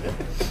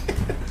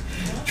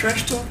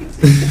 Trash talking.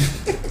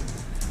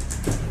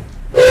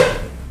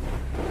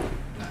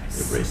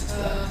 Nice. Racist.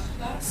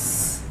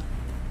 Plus.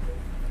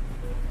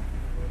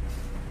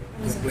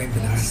 What is it? Blame the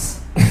dice.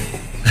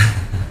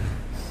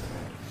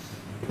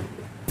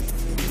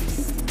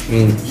 I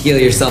mean, heal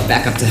yourself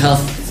back up to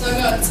health. So I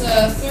got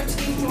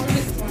 13 more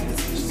hit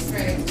points, which is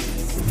great.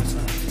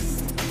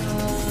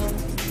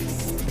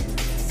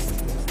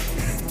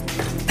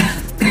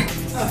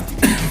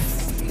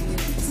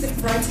 Instead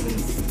of writing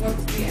what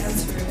the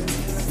answer is, I wrote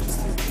just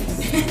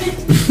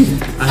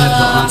something. I have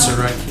the answer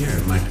right here.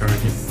 My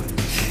current hit point.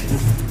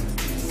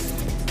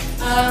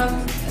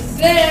 And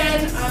then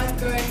I'm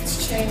going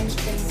to change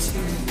into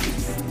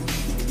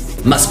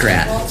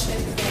Muskrat. ball shape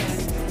again.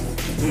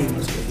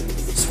 That's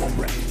good. Swamp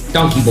rat.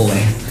 Donkey boy.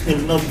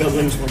 And love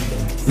goblins one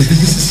dog.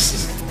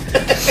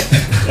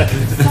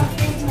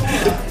 Fucking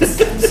morons.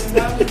 I'm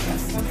surrounded by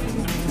fucking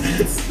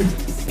morons.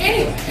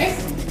 Anyway,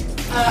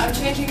 I'm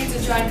changing into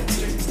giant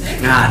constrictor snake.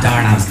 Ah,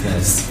 darn, I was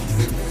close.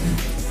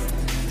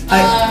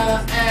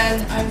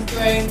 And I'm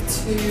going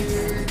to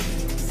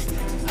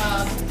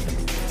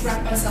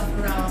wrap myself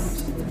around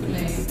the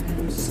blade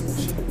and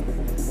squish it.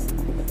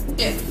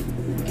 If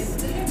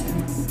it's a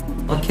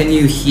hit. Well, can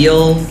you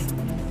heal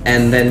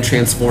and then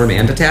transform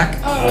and attack?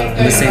 Oh, wait,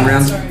 in the same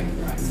round? Sorry,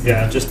 right.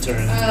 Yeah, just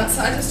turn.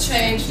 So I just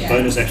changed, yeah.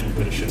 Bonus action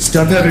for the show.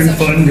 Stop having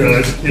fun,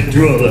 guys. You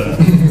draw that.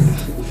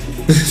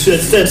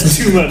 That's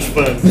too much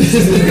fun. We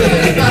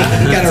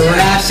gotta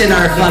ration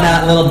our fun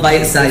out in little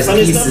bite-sized Fun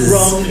is not pieces.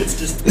 wrong, it's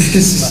just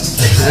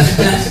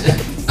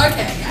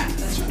Okay, yeah,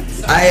 that's right.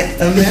 Sorry. I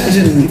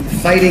imagine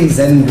fighting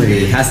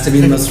Zenbri has to be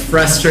the most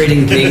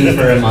frustrating thing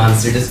for a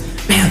monster. Just,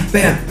 man,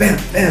 bam, bam,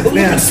 bam, Look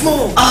bam. at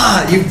small.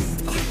 Ah, you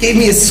gave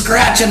me a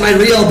scratch on my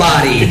real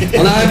body.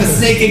 Well, now I'm a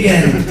snake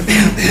again.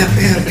 Bam, bam,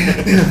 bam,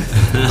 bam, bam.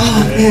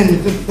 Oh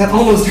man, that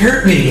almost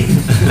hurt me.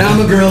 Now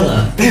I'm a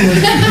gorilla.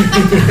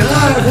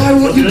 God, why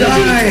won't you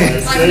die?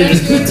 I can only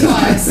do it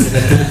twice.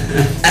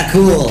 Ah,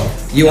 cool.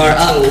 You are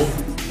up.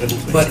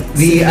 But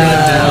the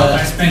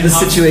I spent half-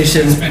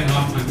 situation. I spent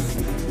half my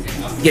movement.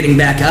 Okay, half- Getting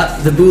back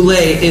up, the boule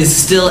is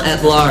still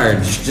at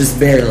large, just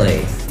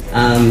barely.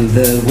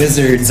 The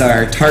wizards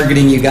are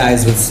targeting you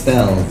guys with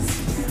spells.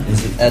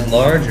 Is it at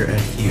large or at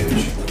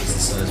huge? What's the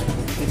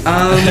size?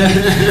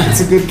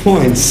 That's a good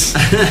point.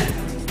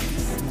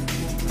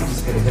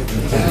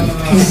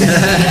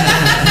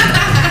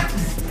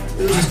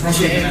 I'm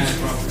probably gonna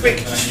Quick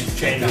but I need to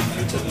change down of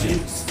that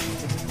utilities.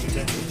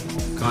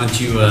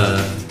 Can't you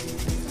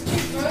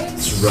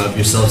just rub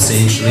yourself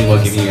sagely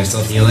while giving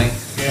yourself healing?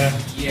 Yeah.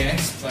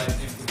 Yes, but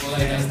if the bullet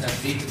does that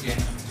beat again,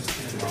 I'm just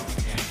gonna drop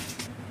again.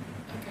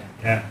 Okay.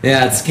 Yeah.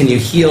 Yeah, it's can you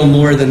heal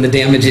more than the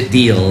damage it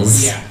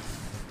deals? Yeah.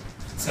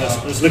 So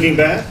Is it looking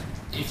bad?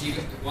 if you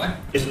what?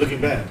 Is it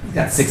looking bad? You've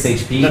got 6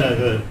 HP.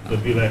 No, the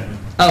Bullet.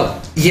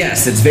 Oh,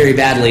 yes, it's very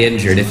badly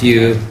injured. If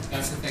you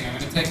That's the thing. I'm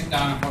gonna take it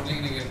down. I'm probably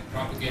gonna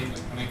drop again, but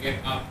when I get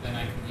up, then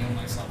I can heal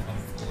myself up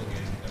full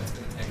again. But it's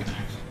gonna take an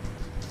action.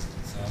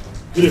 So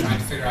Good. I'm trying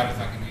to figure out if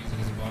I can use it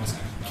as a bonus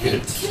action. Kill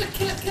it. Kill it,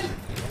 kill it, kill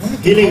it.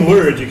 Healing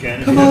word you can.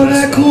 if come you have on, that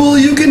that spell. cool,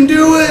 you can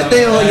do it. So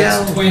They all that's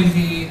yell.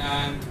 20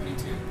 and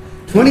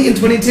 22. 20 and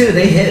 22,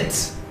 they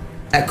hit.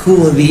 At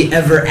cool, the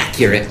ever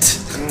accurate.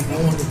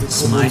 I wanted to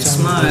Smite,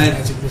 smite.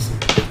 Magic missile.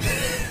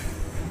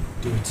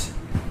 Do it.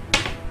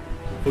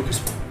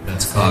 Focus.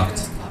 That's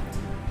cocked.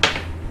 There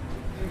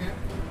we go.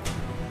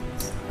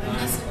 9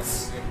 Minus plus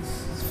 6.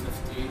 6 is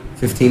 15.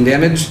 15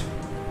 damage.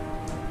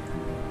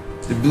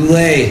 The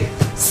boule,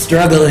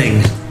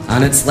 struggling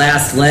on its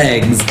last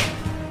legs,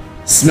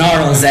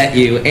 snarls at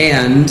you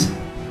and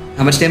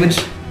how much damage?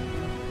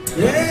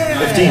 Yeah.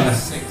 15.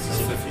 Plus 6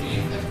 is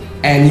 15.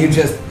 And you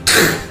just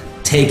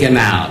take him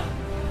out.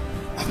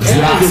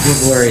 Drops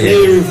the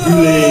warrior.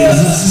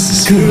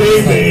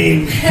 Slayer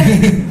Bane.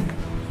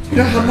 You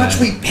know how much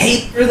we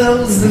paid for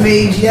those? The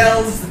mage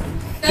yells,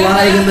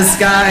 flying in the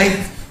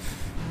sky.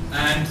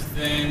 And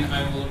then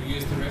I will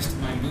use the rest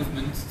of my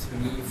movement to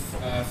move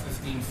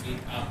 15 feet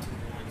out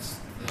towards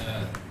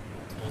the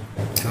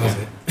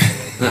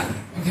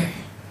Okay.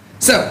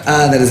 So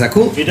that is that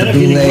cool. You don't The have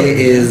healing boule word.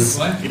 is,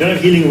 What? You don't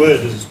have healing word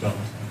as a spell.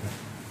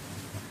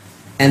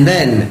 and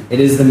then it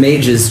is the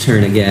mage's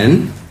turn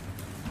again.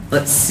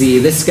 Let's see,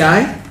 this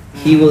guy.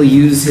 He will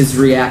use his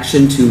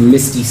reaction to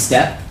Misty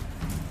Step.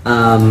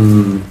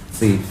 Let's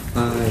see,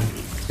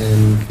 5,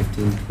 10,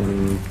 15,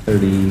 20,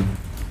 30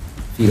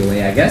 feet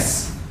away, I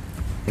guess.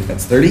 I think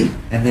that's 30.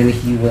 And then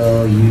he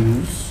will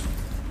use.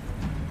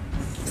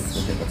 Let's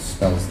look at what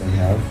spells they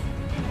have.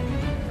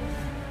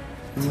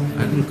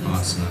 I didn't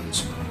cost another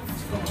spell.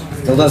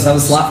 Still does have a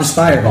slot for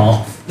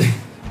Spireball.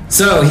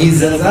 So he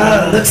says,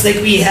 looks like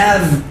we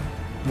have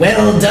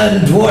well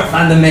done dwarf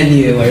on the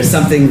menu, or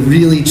something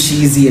really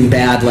cheesy and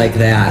bad like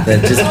that,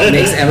 that just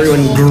makes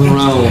everyone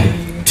groan.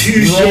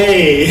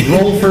 Touche.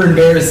 Roll for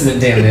embarrassment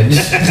damage.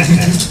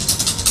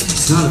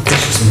 It's not a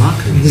vicious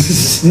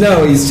mockery.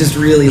 No, he's just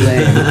really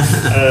lame.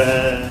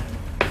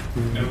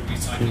 No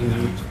recycling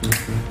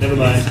damage. Never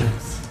mind.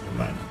 Never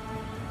mind.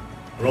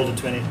 I rolled a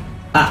 20.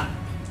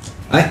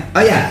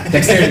 Oh yeah,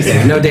 dexterity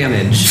save, no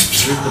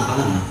damage.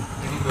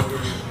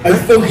 I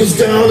focus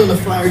down and the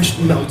fire just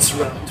melts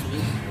around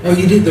me. Oh,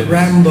 you did the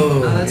Rambo.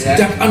 that's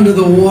Duck under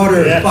the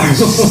water. Yeah.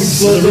 Fireball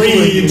explodes over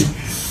Read. you.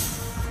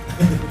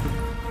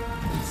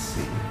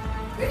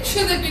 Pretty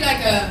sure there'd be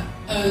like a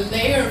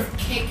layer of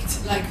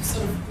caked, like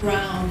sort of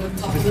ground on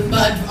top of the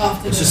mud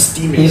after It's the. just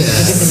steaming. Yeah,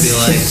 it'd be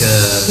like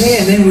Yeah,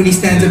 and then when he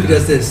stands up, he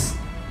does this.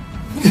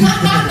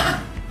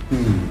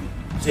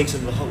 Take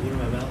some of the hot water in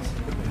my mouth.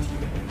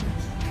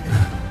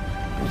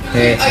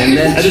 Okay, Are and you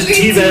then I just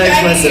literally teabag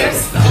teabagging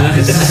myself.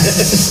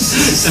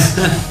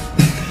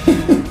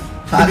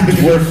 hot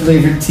dwarf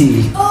flavored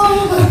tea.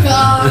 Oh my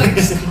god.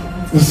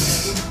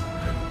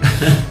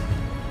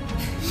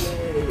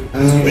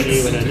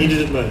 When I needed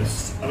it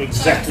most. I'm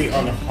exactly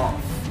on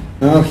half.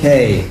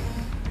 Okay.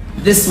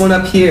 This one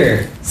up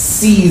here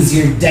sees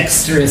your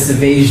dexterous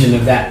evasion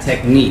of that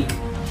technique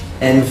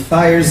and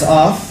fires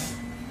off.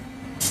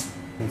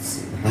 Let's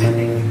see, how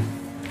many?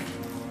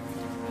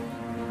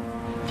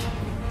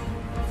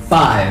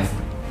 5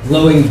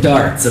 glowing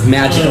darts of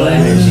magical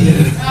energy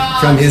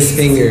from his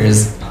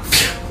fingers.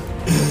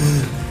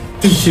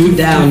 Shoot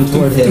down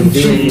toward him,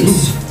 doing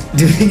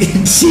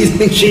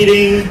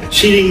cheating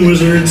Cheating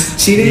wizards.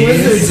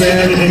 wizards,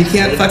 man. You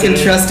can't fucking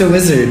trust a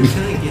wizard.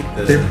 Can I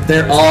get the?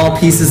 They're all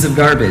pieces of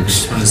garbage.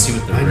 just want to see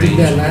what the I range. did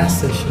that last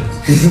session.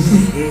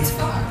 It's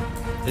far.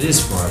 It is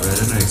far, but I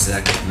don't know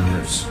exact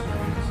numbers.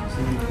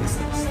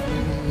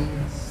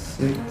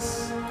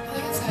 6, I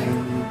think it's like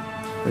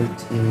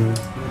 13,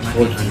 Might be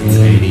 14,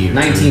 180 or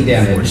 19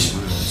 damage.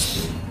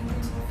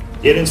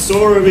 40. Getting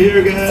sore over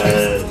here,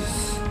 guys.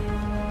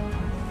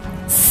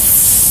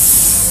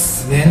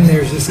 And then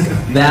there's this guy.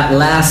 That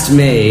last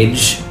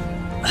mage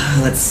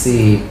let's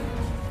see.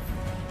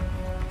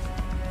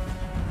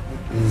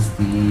 What is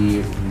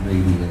the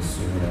radius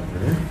or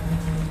whatever?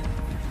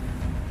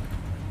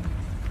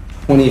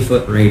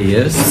 20-foot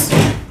radius.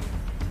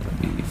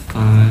 That'd be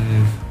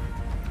 5,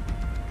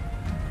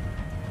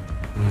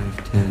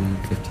 10,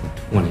 15,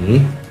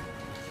 20.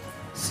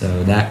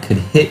 So that could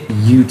hit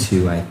you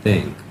two, I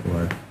think,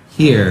 or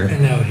here.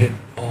 And now hit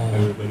all.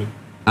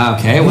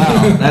 Okay,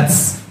 well,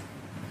 that's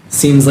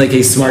seems like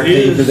a smart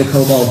thing for the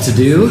kobold to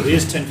do. It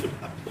is 10 foot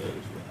up though.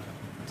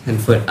 10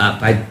 foot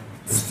up. I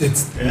It's Yeah.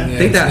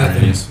 think it's that-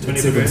 nothing. Yes. 20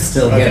 It's- foot.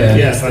 still Okay, get a-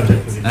 yeah, 5 foot.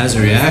 As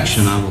a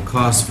reaction, I will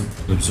cast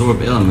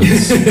Absorb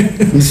Elements.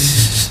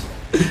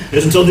 He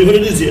hasn't told you what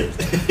it is yet.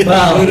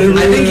 Well, I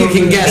think you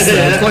can guess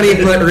that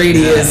 20-foot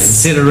radius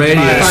Consider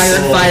radius.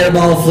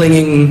 fireball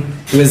flinging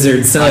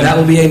wizard. So that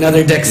will be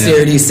another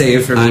dexterity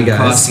save from you I'm guys.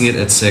 casting it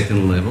at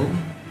second level.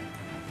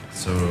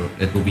 So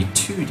it will be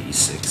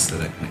 2d6 that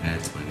I can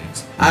add to my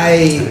next.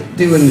 I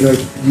do enjoy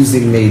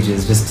using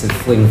mages just to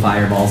fling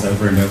fireballs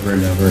over and over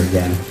and over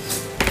again.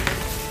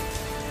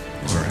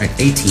 All right,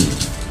 18.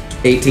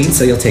 18,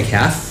 so you'll take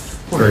half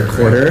or a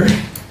quarter.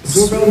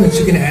 Absorb elements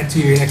you can add to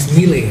your next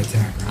melee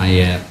attack. Right?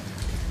 And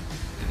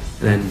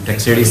then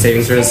dexterity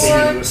saving throws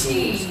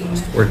 14.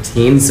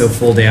 14, so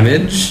full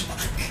damage.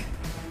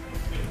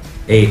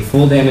 8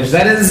 full damage.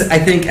 That is, I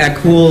think,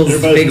 Akul's They're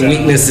both big down.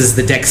 weakness is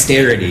the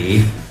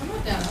dexterity. Come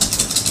on down.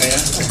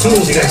 Cool.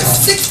 You're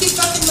 60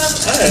 fucking level.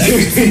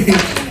 Fucking hit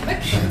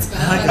points,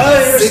 man.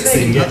 Oh, you're 60.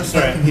 saying, yeah,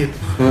 sorry.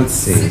 Let's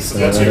see. So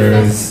What's that your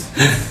is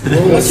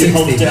Roll a Once you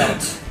hold 60. it down.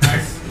 I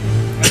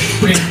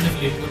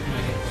preemptively put my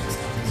hit points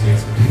down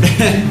to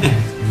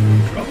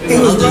 0. It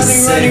was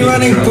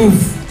running, poof.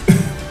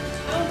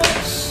 How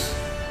much?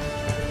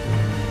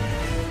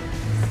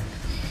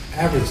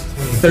 Average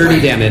 20.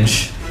 30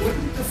 damage.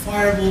 Wouldn't the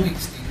fireball be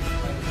extinguished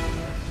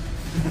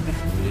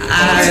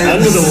by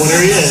Under the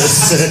water,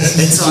 yes.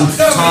 It's on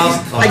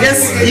top. I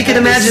guess you can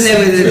imagine it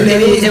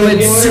would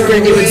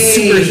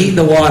superheat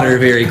the water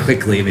very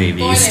quickly.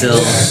 Maybe still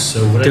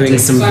So what doing I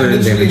some So I'm burn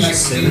literally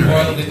damage. like being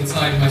boiled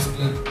inside my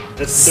splint.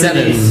 That's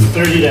 7.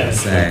 30 damage.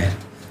 Say.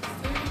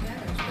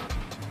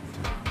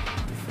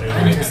 30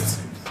 damage.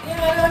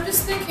 Yeah, I'm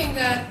just thinking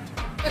that.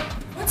 But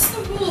what's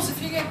the rules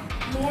if you get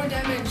more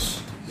damage?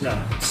 No,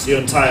 it's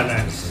your entire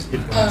max hit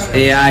points.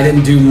 Yeah, I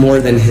didn't do more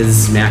than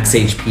his max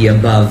HP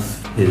above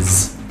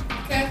his.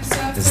 Okay, so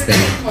This 30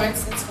 thing.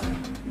 points, that's fine.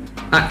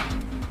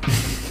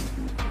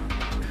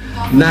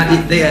 Not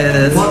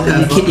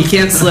you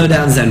can't slow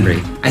down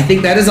Zenbri. I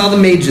think that is all the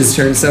mage's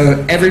turn.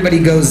 So everybody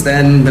goes,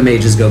 then the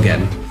mages go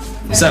again.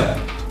 So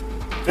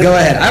go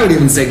ahead. I would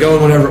even say go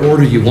in whatever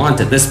order you want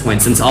at this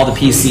point, since all the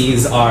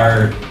PCs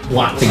are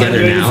locked together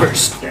You're now.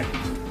 First. Yeah.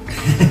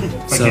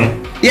 So Okay.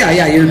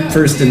 yeah, you're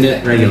first in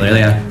it regularly.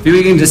 Yeah,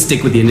 you can just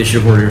stick with the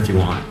initiative order if you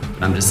want.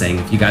 But I'm just saying,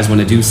 if you guys want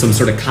to do some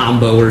sort of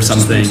combo or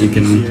something, you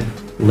can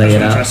lay it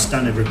Try up. to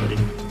stun everybody.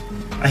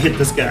 I hit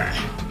this guy.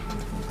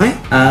 Alright,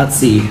 let's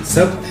see.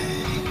 So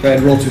go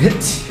ahead, roll to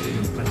hit.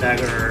 My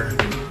dagger.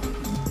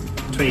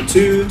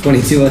 22.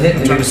 22 will hit,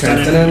 and Try you're to trying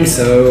to stun stun him. him,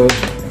 So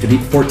to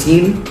beat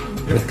 14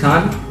 with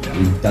con,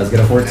 he does get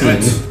a 14.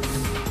 Right.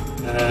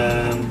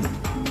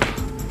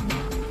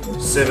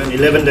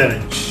 11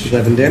 damage.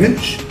 11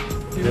 damage.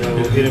 Then I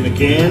will hit him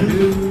again.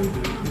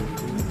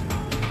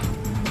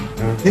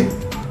 Okay,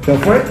 go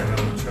for it. And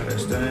I will try to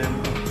stun him.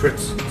 Oh,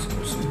 crits.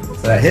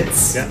 So that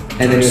hits. Yeah.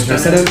 And then you're Stun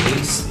trying to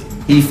him. stun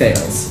him. He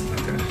fails.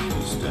 Okay.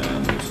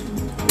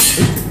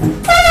 Stunned.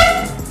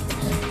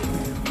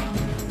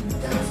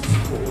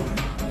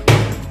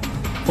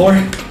 4,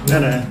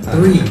 No.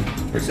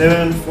 3.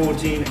 7,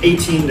 14,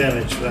 18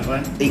 damage for that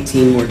one.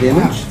 18 more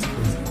damage.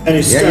 And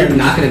he's Yeah, you're stunned.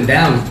 knocking him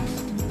down.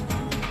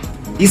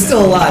 He's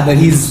still alive, but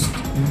he's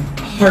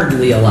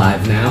hardly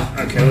alive now.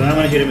 Okay, well I'm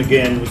gonna hit him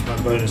again with my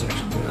bonus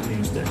action. I don't think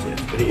he's dead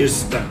yet, but he is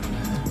stunned.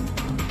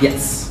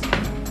 Yes.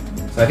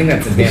 So I think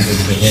that's advantage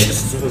of the hit.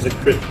 So it was a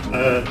crit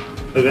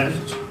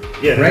advantage.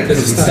 Yeah. Right?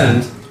 Because he's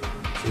stunned.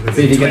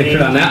 See if you get a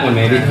crit on that one,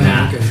 maybe.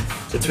 Nah. Okay.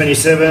 So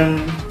 27,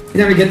 You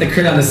never get the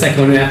crit on the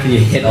second one after you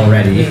hit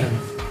already. Yeah.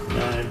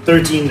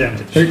 13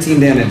 damage. 13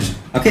 damage.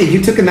 Okay,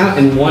 you took him out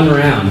in 1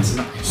 round.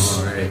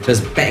 Alright.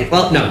 Just bang.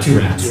 Well, no, 2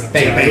 rounds. Yeah.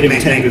 Bang, So I bang, hit him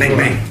bang, 10 bang, bang,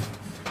 before. bang.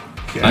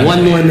 Okay.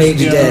 One more mage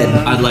dead.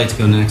 I'd like to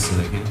go next if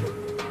I can.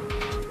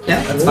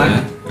 Yeah, that's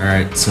fine.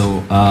 Alright,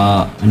 so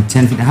I'm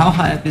 10 feet. How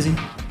high up is he?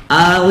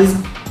 Well, he's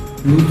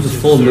moved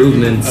with full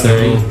movement,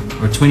 so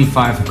Or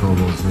 25 for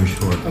kobolds, very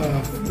short.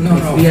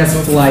 No. he has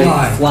no,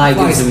 flight. Fly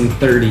gives him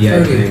 30,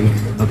 I 30.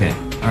 think. Okay,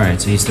 alright,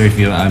 so he's 30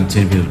 feet, I'm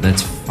 10 feet,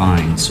 that's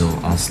fine. So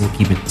I'll still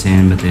keep it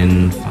 10, but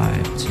then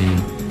 5,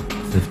 10,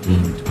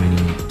 15,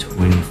 20,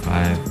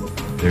 25,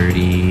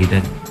 30.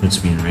 That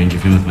puts me in range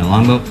of him with my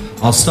longbow.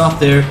 I'll stop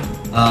there.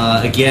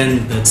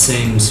 Again, that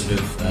same sort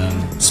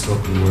of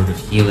spoken word of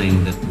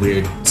healing, that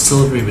weird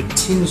silvery but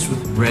tinged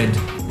with red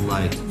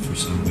light for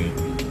some weird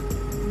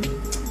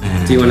reason.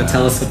 And, Do you want to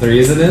tell us what the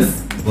reason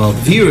is? Well,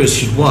 viewers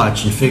should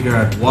watch and figure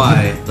out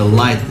why the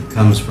light that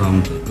comes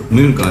from the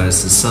moon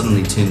goddess is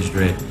suddenly tinged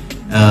red.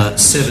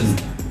 7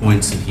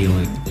 points of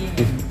healing.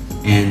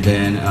 and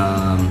then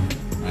I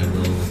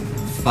will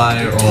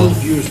fire Tell off.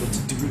 viewers what to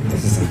do.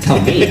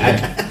 Tell me.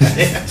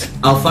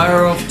 I'll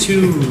fire off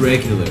 2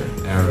 regular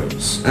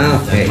arrows.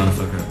 at Okay. That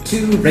motherfucker.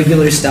 2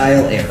 regular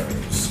style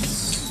arrows.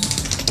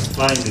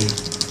 Fine, dude.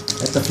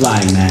 That's the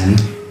flying man.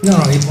 No,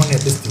 he pointed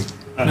at this dude.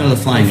 No, the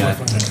flying guy.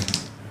 Fine.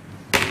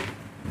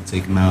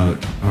 Take him out.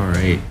 All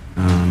right.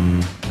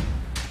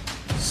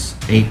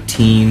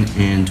 18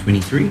 and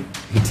 23.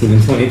 18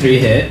 and 23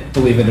 hit,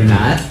 believe it or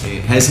not. Okay.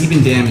 Has he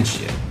been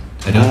damaged yet?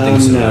 I don't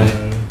think so. no.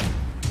 Right?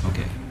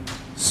 Okay.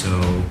 So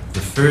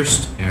the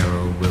first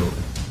arrow will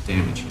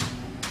damage him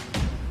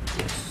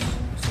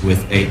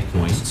with 8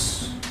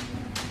 points,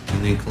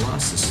 and then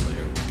Colossus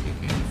Slayer will kick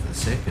in with the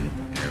second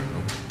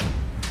arrow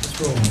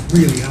It's rolling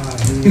really high.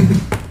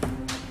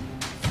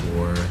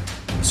 for.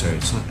 Sorry,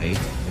 it's not 8.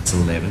 It's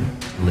 11.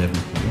 11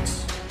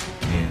 points,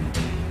 and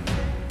then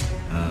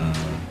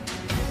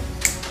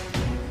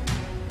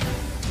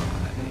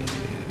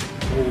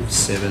 5,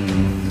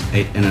 7,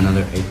 8, and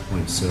another 8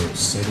 points. So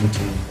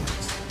 17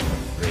 points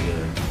of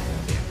regular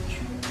damage.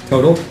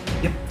 Total?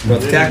 Yep.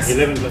 Both attacks?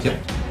 11 plus Yep. 8.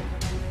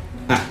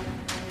 Ah.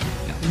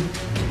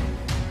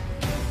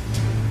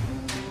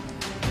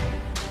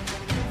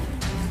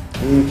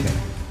 Okay.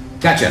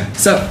 Gotcha.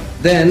 So,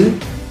 then,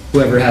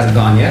 whoever hasn't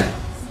gone yet,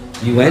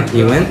 you went.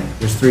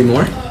 There's 3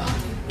 more.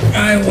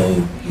 I will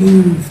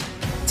move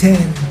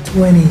 10,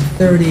 20,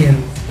 30,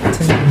 and 10,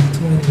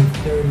 20,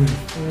 30,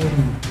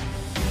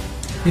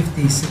 40,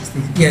 50, 60.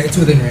 Yeah, it's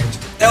within range.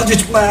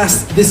 Eldritch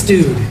Blast, this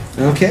dude.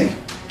 Okay.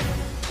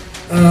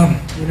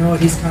 You know what?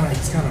 He's kind of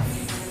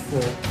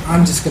full.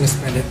 I'm just gonna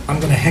spend it. I'm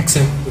gonna hex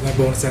him with my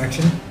bonus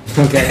action,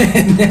 Okay.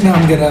 and then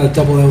I'm gonna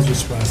double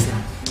Eldritch Blast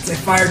him. So I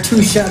fire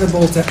 2 Shadow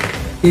Bolts at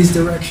his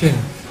direction.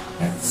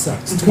 That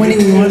sucks.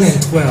 21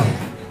 and 12.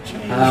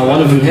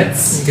 One of them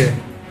hits. Okay.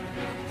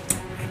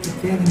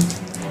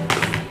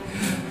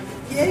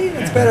 Yay,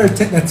 that's better.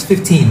 That's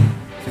 15.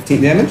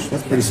 15 damage.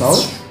 That's pretty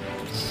solid.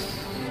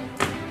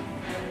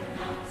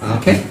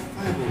 Okay.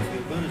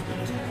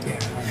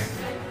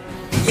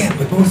 Yeah,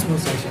 but bonus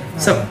action.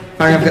 So,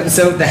 firing up.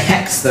 So the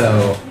hex,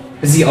 though,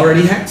 is he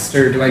already hexed,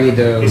 or do I need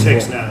to? He's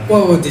hexed now.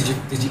 Whoa, did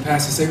you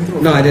pass the saving throw?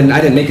 No, I didn't.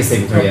 I didn't make a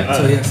saving throw yet.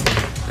 So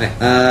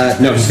yes.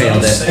 No, he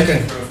failed it.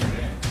 Okay.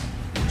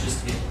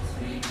 Just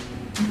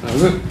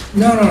hit.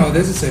 No.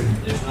 There's a saving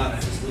throw. There's not. I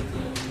just looked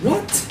at it.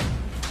 What?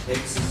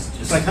 X is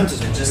just. It's like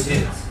Hunter's Mark, Just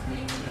isn't it? hits.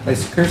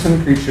 Place a curse on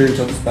the creature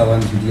until the spell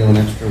ends. You deal an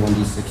extra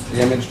 1d6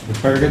 damage to the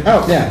target.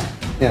 Oh, yeah.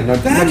 Yeah, no,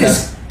 That no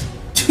is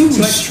too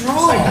It's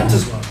strong. like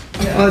Hunter's Mark.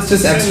 Well, it's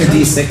just extra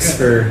d6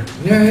 for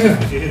Yeah.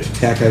 If you hit it.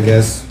 attack, I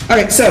guess.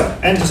 Okay, so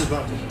And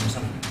disadvantage or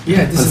something.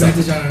 Yeah,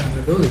 disadvantage on an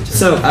ability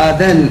check.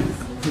 then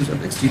who's up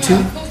next? You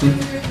two?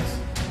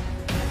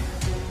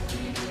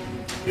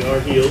 You are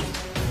healed.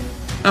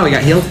 Oh, we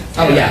got healed.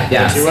 Oh yeah,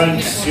 But you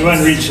yeah.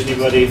 won't reach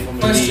anybody from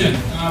the Question.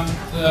 lead.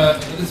 The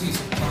abilities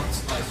of Dark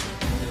Slicer,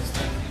 is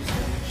that used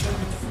to show it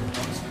for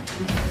bonus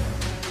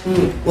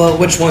action? Well,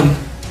 which one?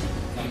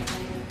 Like,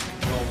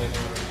 roll with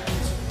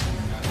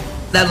or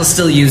action. That'll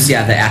still use the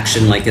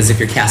action, like as if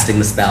you're casting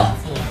the spell.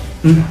 Full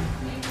action.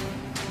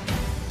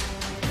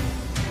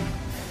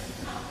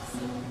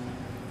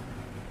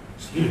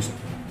 You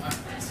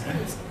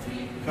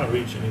can't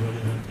reach anybody.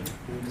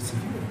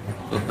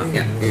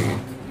 Yeah. You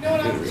know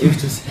what I'm You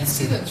just I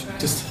see those, right?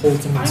 just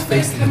hold someone's I'm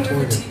going face to in come the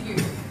over toilet. to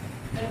you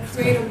and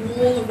create a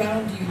wall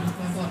around you with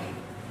my body.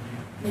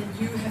 And then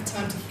you have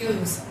time to heal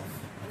yourself.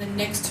 And then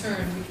next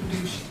turn we can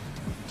do shit.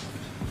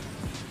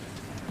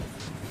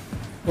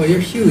 Well, you're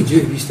huge.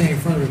 If you stay in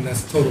front of him,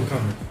 that's total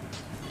cover.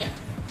 Yeah,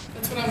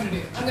 that's what I'm going to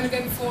do. I'm going to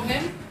go before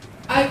him.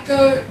 I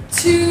go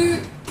to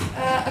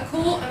a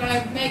call and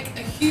I make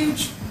a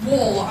huge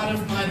wall out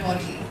of my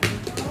body.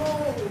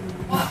 Oh,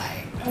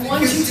 why? I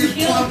want you to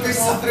heal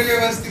yourself. three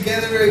of us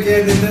together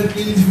again, and that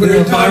means We're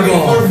we're a targeting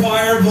fireball. for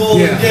fireball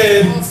Yeah.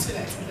 again. Oh, it's too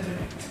late. I did it.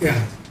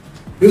 Yeah.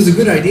 It was a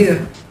good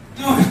idea.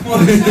 No, it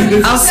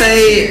wasn't. I'll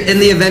say, in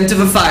the event of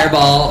a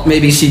fireball,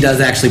 maybe she does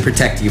actually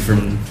protect you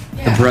from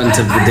the brunt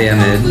of the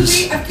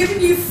damage. I've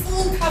given you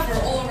full cover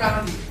all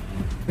around you.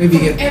 Maybe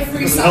From get.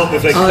 every Doesn't help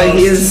if side. they Oh,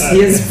 he is cast,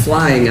 he is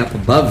flying up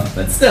above,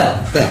 but still.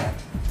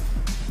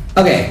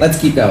 Okay, let's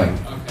keep going.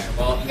 Okay,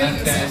 well, in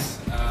that case,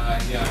 yeah, I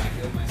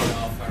heal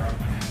myself, I rub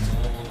my hands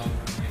all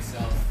over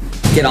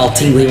myself. Get all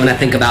tingly when I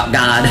think about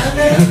God.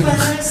 Okay, 35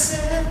 plus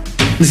 7.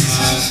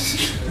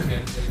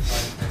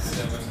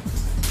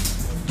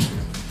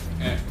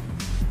 Okay,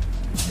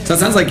 So it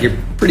sounds like you're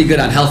pretty good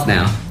on health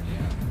now. yeah.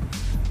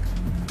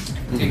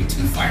 I can take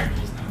 2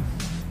 fireballs now.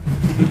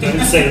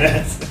 Don't say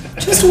that.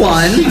 Just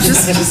one.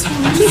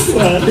 Just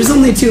one. There's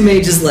only 2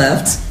 mages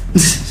left.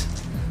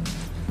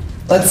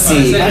 Let's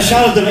see. I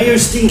shouted them, "You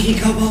stinky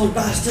kobold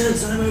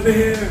bastards! I'm over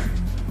here."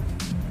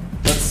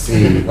 Let's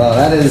see. Well,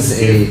 that is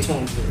a.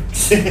 Taunt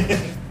works.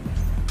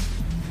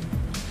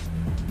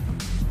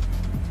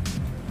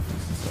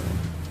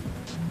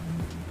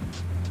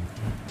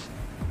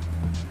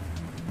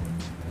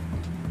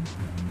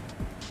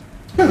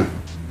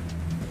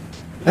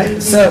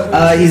 Right,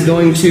 so he's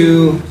going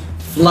to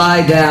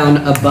fly down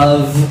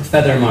above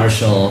Feather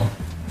Marshal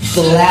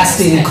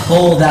blasting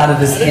cold out of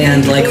his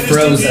hand like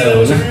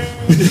Frozone.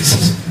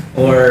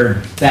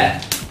 Or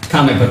that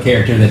comic book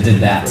character that did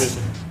that.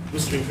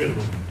 Mr.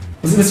 Incredible.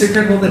 Was it Mr.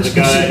 Incredible that The could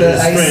guy, shoot the his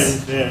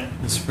ice? friend, yeah.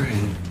 The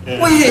spring.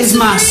 Yeah. Where's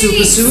my super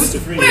Mr.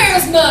 suit? Freeze.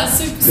 Where's my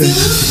super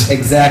suit?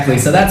 Exactly,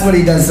 so that's what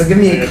he does. So give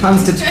me a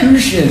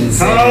constitution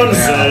save. Con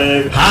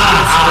save.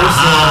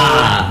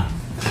 Ha!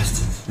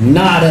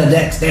 Not a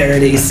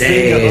dexterity I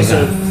think I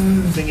also save.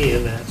 thingy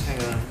in that.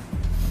 Hang on.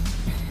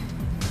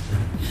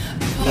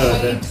 Oh, No,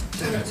 wait. that-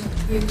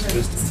 The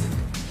Incredibles.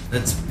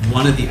 That's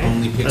one of the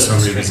only Pixar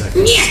movies I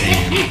can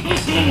stand.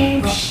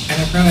 And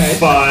apparently,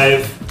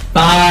 5. 5.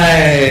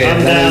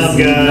 I'm That down,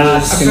 is not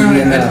guys. gonna be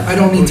apparently enough. I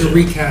don't need to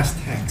recast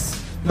hex.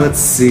 Let's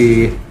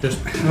see. Just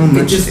How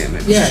much just,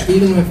 damage? Yeah,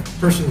 even if a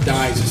person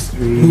dies, just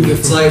move it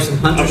It's from like person. I've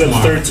Hunter's got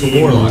Mark 13. for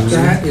Warlocks.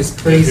 That is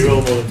If crazy. you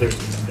roll more than 13,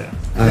 I'm down.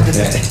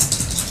 Okay.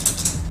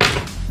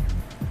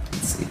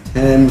 Let's see.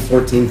 10,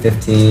 14,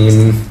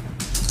 15.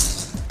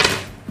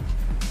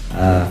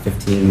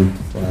 15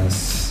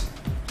 plus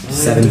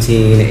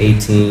 17,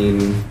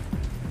 18,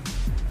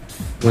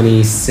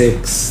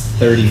 26,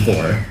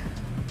 34.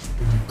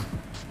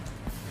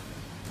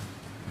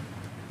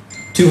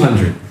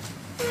 200.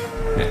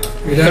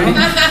 You're done?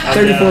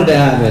 34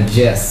 damage,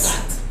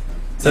 yes.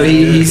 So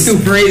he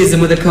sprays him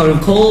with a cone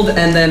of cold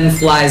and then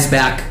flies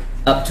back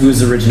up to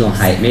his original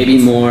height. Maybe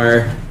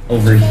more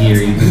over here.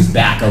 He moves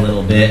back a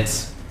little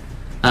bit.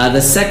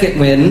 The second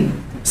mage.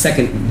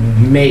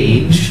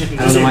 I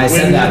don't know why I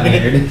said that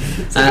weird.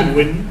 Second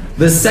win.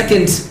 The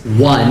second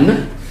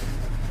one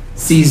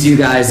sees you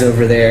guys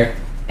over there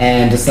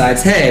and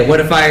decides, hey, what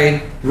if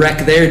I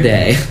wreck their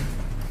day?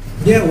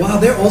 Yeah, wow,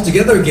 they're all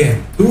together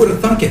again. Who would have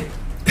thunk it?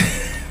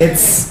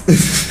 It's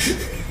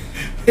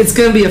it's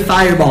gonna be a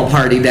fireball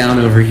party down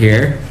over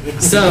here.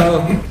 So,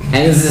 and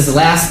it's his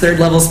last third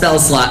level spell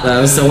slot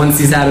though. So once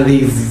he's out of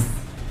these, he's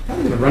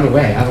probably gonna run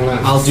away. I don't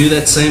know. I'll do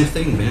that same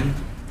thing, man.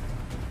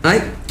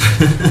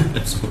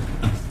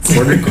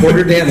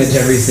 Quarter damage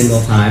every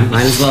single time.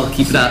 Might as well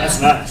keep it up.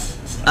 That's nice.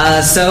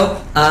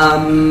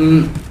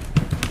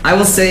 I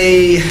will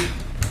say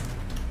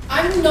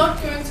I'm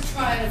not going to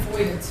try and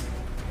avoid it.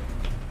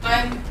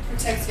 I'm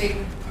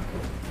protecting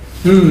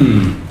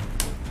Akko.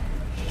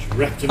 Just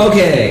wrecked him.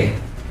 Okay.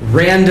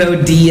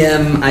 Rando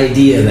DM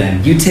idea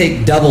then. You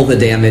take double the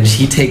damage.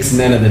 He takes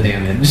none of the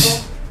damage.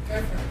 Go for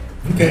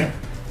it. Okay.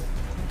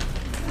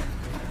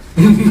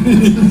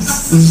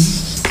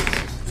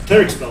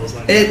 Cleric spells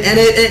like that.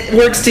 It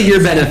works to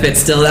your benefit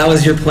still. That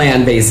was your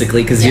plan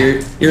basically, because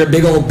Yeah. you're a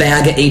big old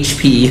bag of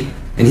HP,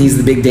 and he's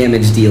the big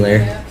damage dealer.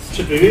 Yeah.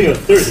 Should be really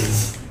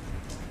 30.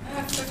 I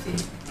have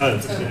 50. Oh,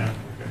 it's okay. Yeah.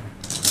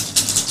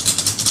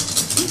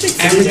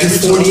 Okay. Average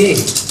is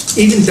 48.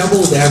 Even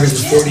double the average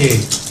is 48.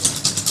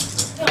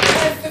 No, I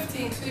have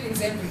 50 including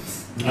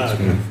Zembri's. Oh,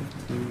 okay.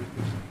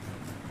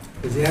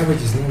 Because the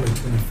average is normally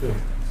 24.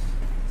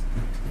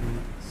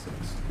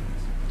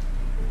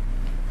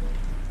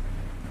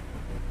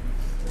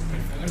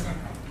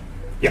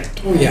 Yeah.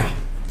 Oh yeah.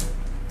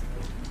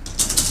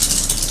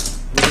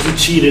 Because he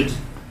cheated.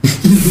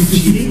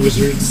 Cheating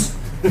wizards.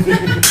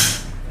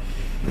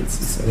 Let's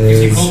see, so Because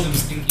you there's, called them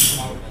stinky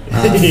marble.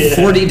 Yeah.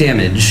 40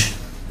 damage.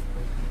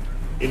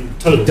 In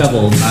total.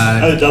 Doubled.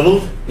 Oh,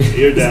 doubled?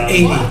 You're down.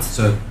 80.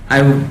 So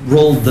I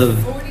rolled the.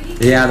 40?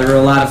 Yeah, there were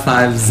a lot of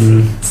fives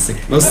and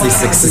mostly Wow.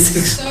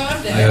 sixes. So I'm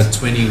I dead. got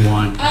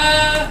 21.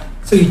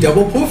 So you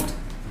double poofed?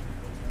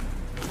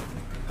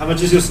 How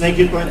much is your snake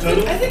hit point I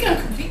total? think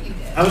I'm completely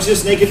dead. How much is your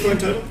snake hit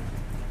point total?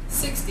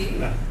 60.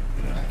 No.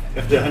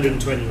 After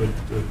 120 would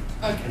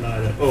Okay.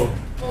 annihilate. Oh.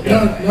 Well,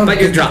 Yeah. anyway. No,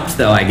 But you're dropped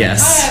though, I I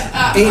guess.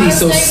 have, 80, I have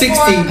so snake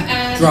 60 form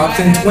and drops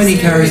I and have 20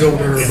 zero carries hit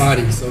over her points.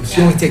 body, so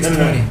she Yeah. only takes No,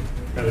 20.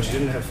 No, but she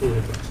didn't have full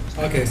hit points.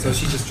 Okay, so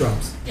she just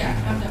drops. Yeah,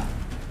 I'm down.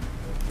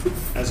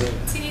 As a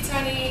Teeny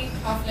tiny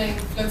halfling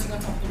floating on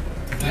top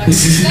of the water.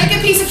 Like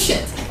a piece of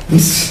shit.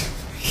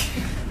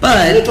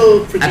 But little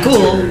pretty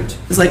cool. turd.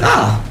 It's like,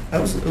 oh,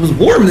 it was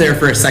warm there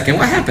for a second.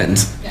 What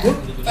happened? Yeah.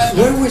 But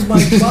Where was my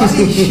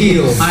body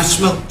shield? I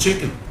smelled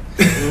chicken.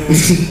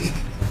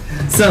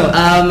 So,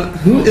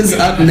 who is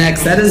up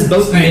next? That is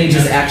both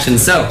mages' action.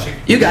 So,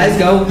 you guys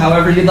go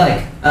however you'd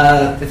like.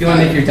 If you want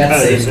to make your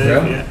death saves,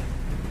 bro, Yeah.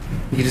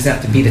 you just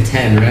have to beat a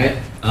 10, right?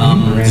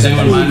 Does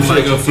anyone mind if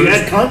I go Do you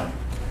add first? con?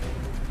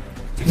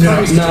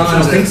 No, No, I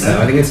don't think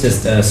so. I think it's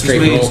just a Just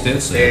straight make roll. it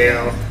death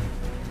save.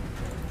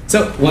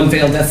 So, one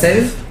failed death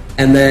save,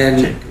 and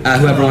then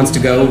whoever wants to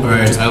go.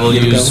 Alright, just I will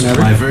you go use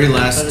whenever. my very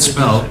last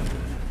spell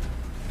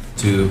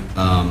to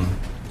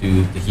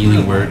do the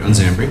healing word on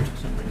Zambri.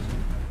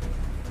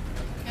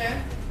 okay.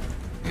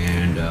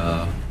 And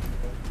I'm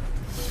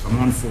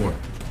on 4.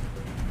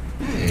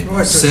 Hey,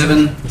 Alright, so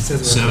 7 it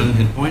says 7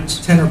 hit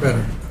points. 10 or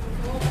better.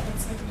 Cool.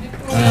 That's like a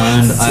hit roll.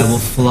 And I will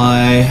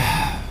fly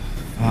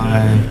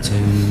 5,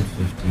 10,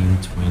 15,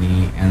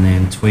 20, and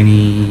then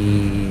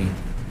 20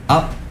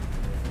 up.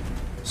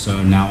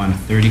 So now I'm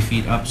 30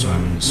 feet up, so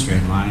I'm in a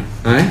straight line.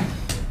 Alright.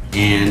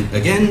 And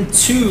again,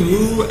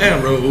 2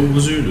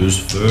 arrows in his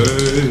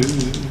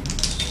face.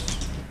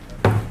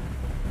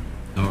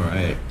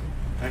 Alright.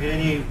 Okay.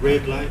 any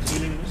red light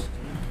healing mist?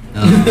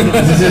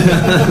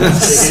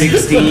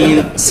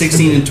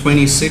 16 and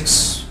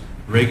 26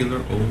 regular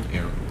old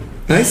arrow.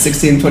 Nice.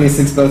 16 and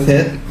 26 both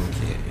hit.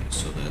 Okay,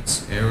 so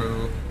that's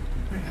arrow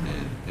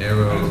and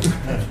arrow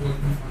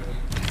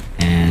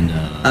and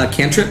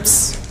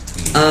Cantrips.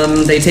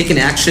 They take an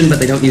action, but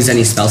they don't use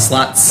any spell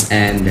slots.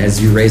 And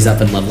as you raise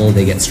up in level,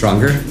 they get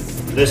stronger.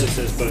 Unless it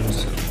says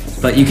bonus.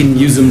 But you can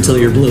use them till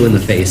you're blue in the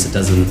face. It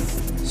doesn't.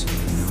 so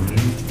 9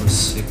 plus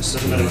 6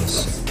 Doesn't matter what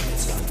is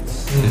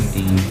it's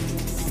 15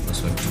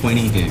 plus 5,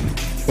 20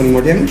 damage. 20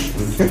 more damage.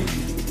 Okay.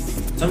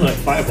 Something like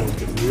fireballs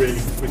get really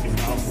freaking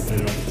powerful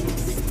later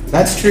on.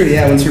 That's true.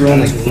 Yeah. Once you roll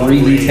like That's long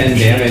 3d10 range.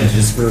 damage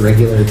just for a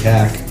regular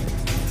attack.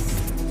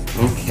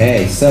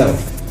 Okay. So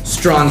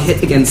strong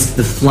hit against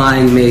the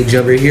flying mage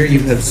over here. You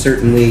have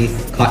certainly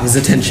caught his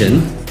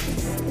attention.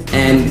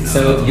 And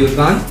so you have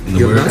gone. In the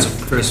You have words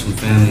gone? of Chris from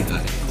Family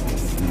Guy.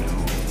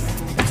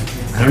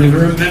 I don't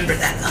even remember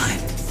that line.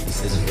 He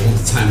says it all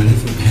the time and he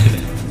forget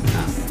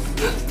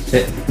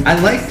it. I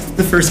like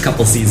the first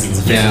couple seasons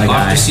of Yeah, Family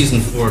Guy. after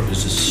season 4 it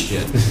was just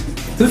shit.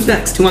 Who's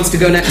next? Who wants to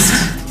go next?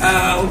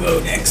 I'll go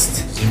next.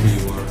 See where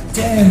you are.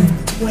 10,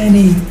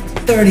 20,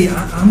 30.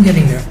 I'm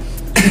getting there.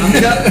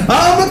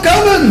 I'm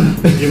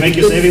coming! Did you make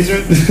your saving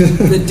throw?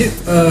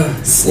 The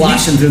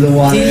Sloshing through the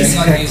water. These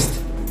Like hex- these-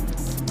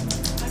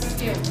 I'm a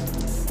heal.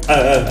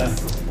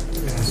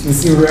 Let's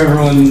see who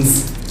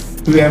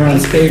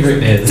everyone's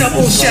favorite is.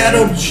 double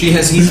shadow. She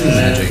has healing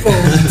magic.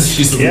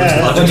 She's the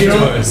Yeah. most What'd you roll?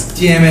 logical.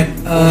 Damn it.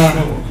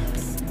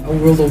 I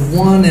rolled a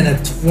 1 and a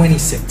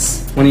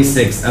 26.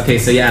 26. Okay,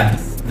 so yeah,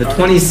 the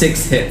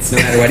 26 hits no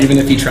matter what, even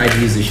if he tried to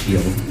use a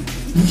shield.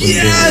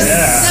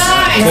 Yes!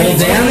 Full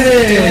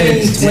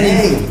damage!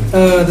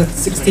 20, that's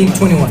 16,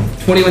 21.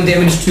 21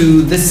 damage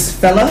to this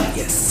fella.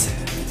 Yes.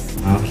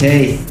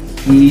 Okay,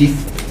 he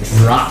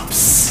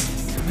drops.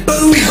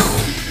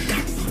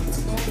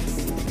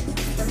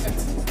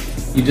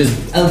 You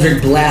just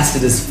Eldritch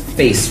blasted his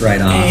face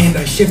right off. And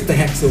I shift the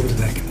hex over to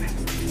that guy.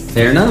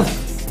 Fair enough.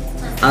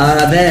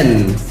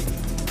 Then.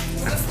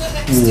 What's the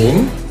next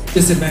Cool.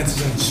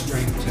 Disadvantage on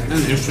strength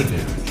And checks. extra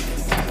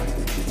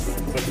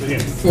damage. But for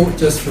him.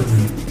 Just for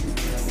me.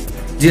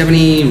 Do you have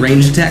any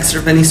ranged attacks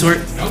of any sort?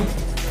 Nope.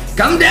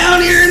 Come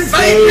down here and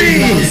fight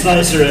me!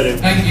 Slicer at him.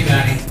 Thank you,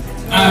 Danny.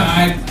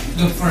 I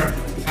look for a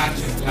patch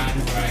of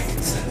land where I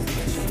can send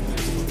my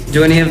shield.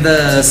 Do any of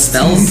the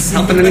spells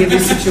help in any of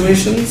these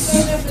situations?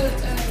 Don't have the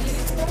healing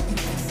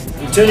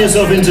spell? You turn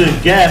yourself into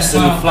gas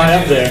and Well, fly I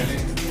up do, there. I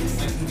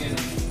can get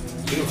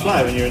it. You can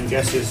fly when you're in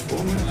gaseous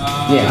form.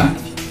 Yeah.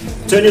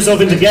 Turn yourself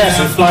into gas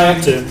and fly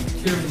up to him.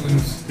 Cure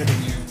wounds. So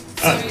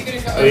you're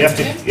gonna go Oh, you have over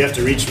to him? you have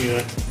to reach me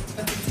there.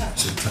 That's a touch.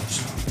 Should touch.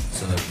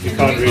 So You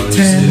can't reach.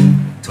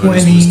 10,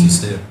 20,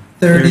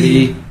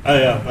 30. Oh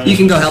yeah. You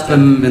can go help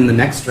them in the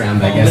next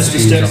round, I guess. Misty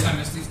if you Step. don't- I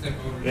Misty Step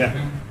over Yeah.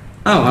 him.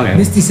 Oh, okay.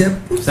 Misty Step.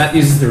 So that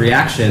uses the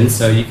reaction,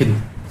 so you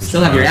can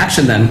still have your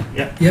action then.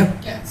 Yep.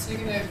 Yeah, so you're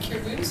gonna cure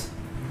wounds.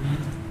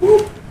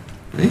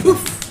 Right?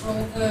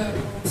 Roll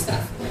the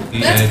stuff.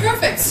 That's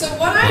perfect. So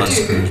what I Plus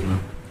do, charisma.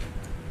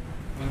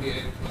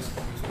 1d8 plus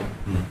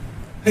charisma.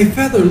 Hey,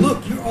 Feather,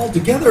 look, you're all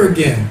together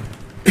again.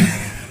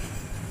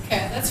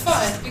 okay, that's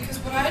fine because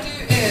what I do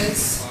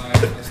is 5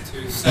 plus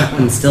 2, That 7.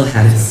 one still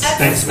had his. at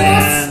Thanks, fourth,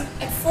 man.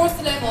 at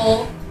 4th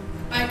level,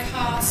 I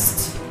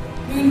cast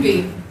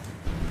Moonbeam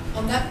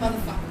on that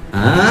motherfucker.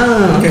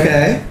 Ah, Okay.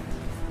 okay.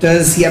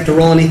 Does he have to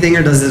roll anything,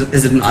 or is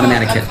it an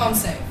automatic I hit? can't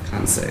save.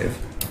 Con save.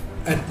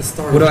 At the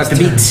start What do I of have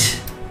to his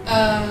beat?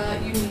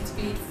 You need to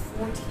beat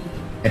 14.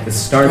 At the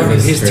start of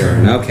his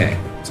turn. Okay.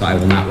 So I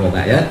will not roll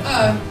that yet,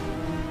 Oh,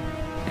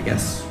 I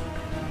guess.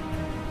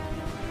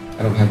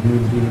 I don't have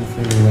Moonbeam in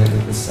front of me right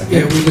at this second.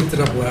 Yeah, we looked it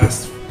up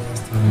last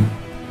time.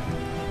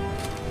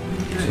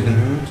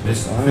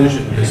 Finish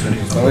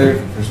it.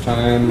 First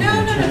time.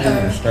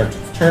 No. Start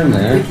to turn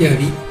there. Yeah,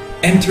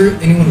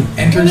 anyone who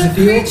enters the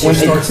field When or a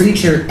starts.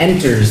 creature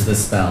enters the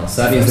spell,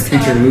 so that means the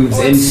creature moves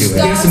Or into He it.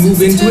 has to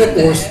move into it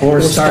or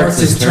starts starts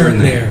his his turn turn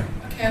there.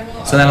 there. okay,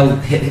 well. So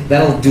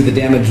that'll do the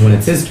damage when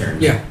it's his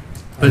turn. Yeah,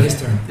 on his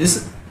turn.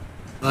 This,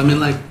 I mean,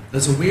 like,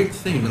 that's a weird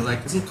thing, but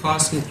like, isn't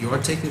casting it? You are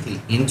technically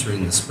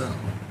entering the spell.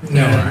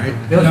 No. Right?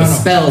 The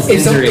spell's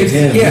entering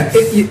him. Yeah,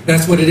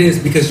 that's what it is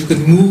because you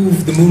could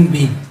move the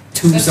moonbeam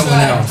to That's someone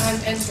right, else.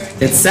 I'm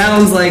entering. It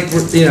sounds like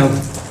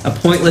a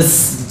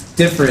pointless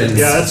difference,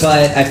 Yeah, that's-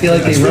 but I feel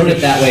like they that's wrote really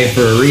it that way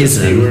for a Shitty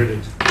reason. worded.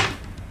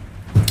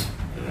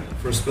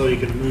 For a spell you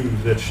can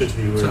move, that's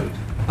shitty So, worded.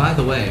 by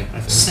the way, I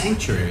think.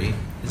 Sanctuary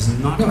is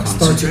not No, it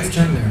starts its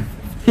concentration. turn there.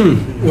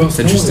 Well, It's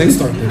no one interesting. will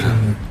start their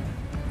turn there.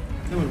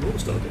 No one will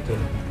start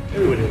it.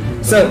 Everybody will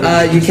move.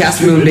 So you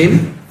cast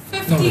Moonbeam.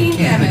 15 No, they can't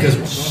damage. because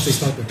once they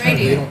start their turn,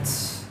 they don't. Radiant.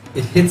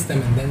 It hits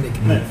them and then they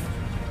can No. move.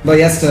 Well,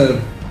 he has to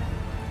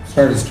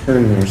start his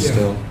turn there Yeah.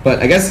 still.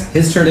 But I guess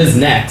his turn is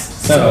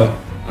next, so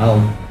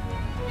I'll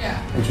Yeah.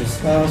 enter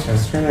spell. Start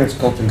his turn there. It's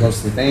cult and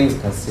ghostly things.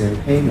 Cause searing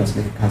pain. Must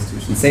make a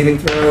Constitution saving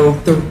throw.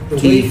 The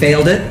He way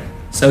failed it,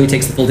 so he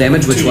takes the full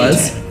damage, which was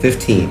 2d10.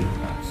 15.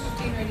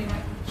 15 radiant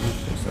damage.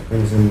 So that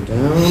brings him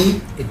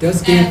down. it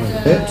does give And,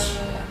 a bit.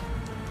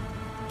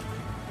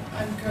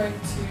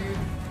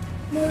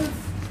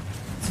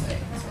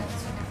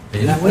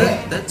 That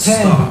way? That's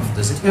 10, soft.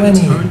 Does it have its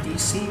 20, own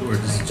DC or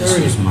does it just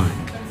 30. use mine?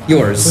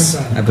 Yours,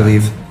 I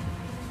believe.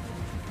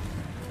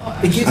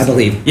 It gives, I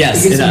believe.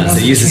 Yes, gives it someone does.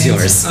 else It a uses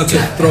chance yours. to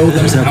throw them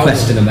There's no out.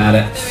 question about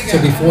it. There we So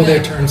go. before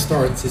their turn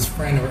starts, his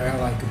friend or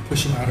ally could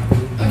push him out of the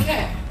room.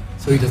 Okay.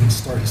 So he doesn't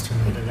start his turn.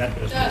 And then that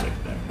person will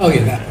take that. Oh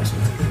yeah, that person.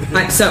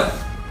 Alright, so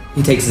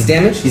he takes his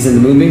damage. He's in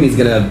the moonbeam. He's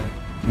gonna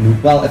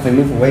move. Well, if I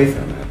move away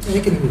from it, Yeah,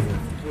 he can move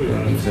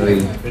it. usually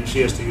Then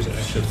she has to use an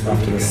action to off move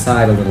to the again.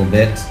 side a little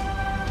bit.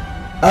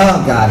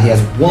 Oh god, he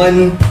has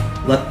one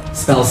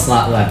spell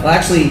slot left. Well,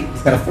 actually,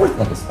 he's got a 4th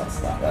level spell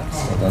slot left,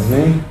 still,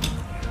 doesn't he?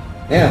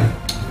 Yeah.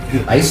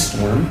 The Ice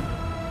Storm.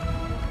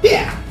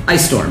 Yeah,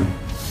 Ice Storm.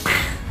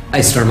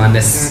 Ice Storm on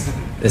this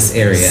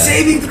area.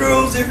 Saving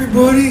throws,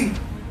 everybody.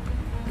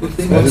 Good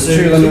thing. That is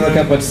true. Let me look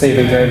up what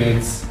saving throw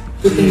needs.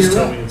 Good thing Please you're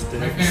tell up. me it's My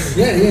dead.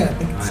 favorite. Yeah, I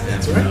think I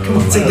that's have right. no- Come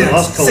on, say The Dex.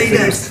 last cold Say thing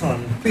Dex. was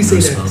fun. Please No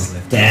say spells Dex.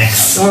 left.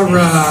 Dex. All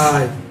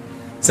right.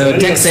 So Well,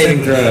 dex you saving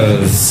got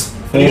throws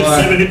for You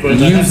got 7 hit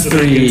points, I you have to make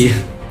 3.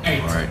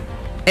 it. Alright.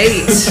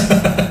 8.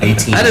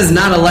 18. That is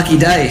not a lucky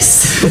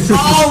dice.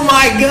 Oh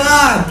my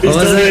God. Please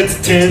What was tell me it? it's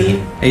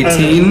 10.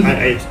 18?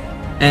 8.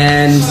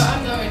 and Well,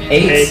 I'm going in.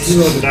 8.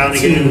 8. Down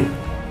again.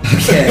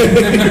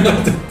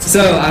 Okay.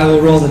 So I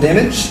will roll the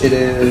damage. It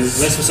is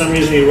Unless for some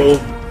reason you roll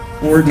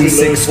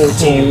 4d6 below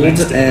 14 max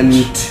cold and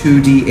damage.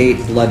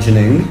 2d8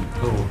 bludgeoning.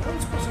 Oh,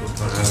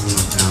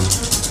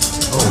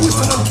 Why would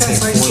someone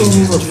cast Ice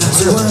Storm over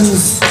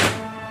Fire?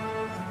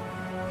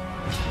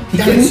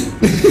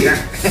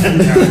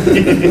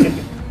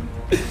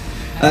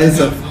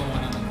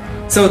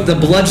 So the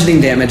bludgeoning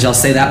damage, I'll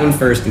say that one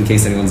first in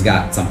case anyone's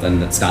got something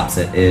that stops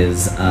it,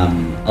 is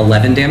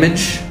 11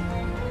 damage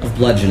of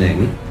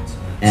bludgeoning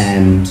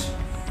and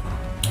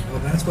Oh,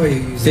 that's why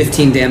you use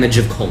 15 damage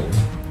of cold.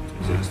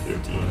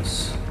 13.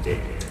 it.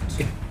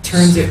 It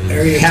turns it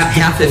area.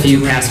 Half if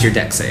you passed your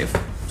deck save.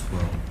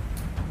 12.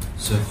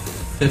 So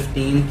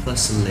 15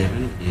 plus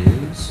 11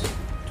 is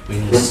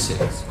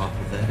 26. Off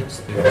of that is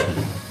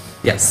 13.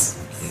 Yes.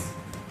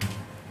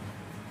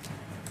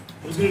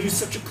 I was gonna do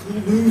such a cool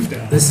move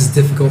down. This is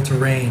difficult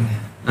terrain.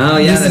 Oh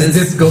yeah, this that is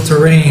is. difficult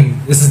terrain.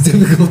 This is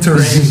difficult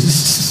terrain.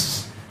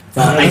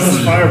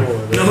 Icy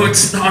fireball. No,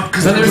 it's not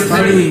because So there's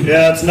three.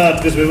 Yeah, it's not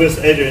because we're with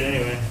Adrian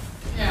anyway.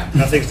 Yeah.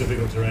 Nothing's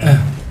difficult terrain.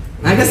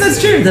 I guess that's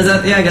true. Does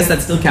that? Yeah, I guess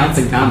that still counts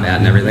in combat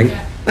and everything.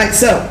 Yeah. Right.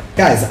 So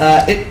guys,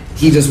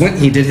 he just went.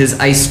 He did his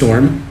ice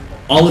storm.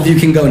 All of you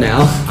can go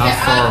now. How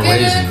Yeah, far I'm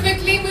away is gonna it?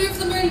 quickly move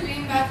the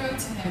moonbeam back over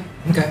to him.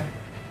 Okay.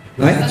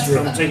 Right. That's That's- true.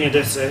 I'm taking a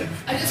death save.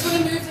 I just want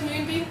to move the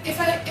moonbeam. If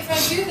I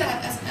do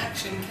that as an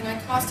action, can I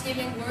cast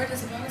Healing Word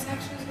as a bonus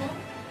action as well?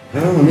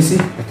 Oh, let me see.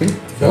 I think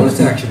Bonus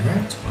action,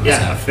 right?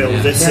 Yeah, I failed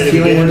Yeah. death Yeah, save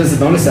healing again. word is a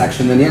bonus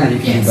action. Then yeah, you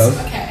can Yes. do both.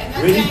 Okay. In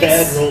that Really case,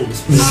 bad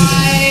rolls.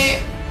 I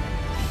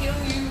heal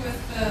you with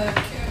the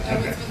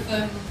with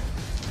the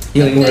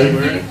Healing the word. healing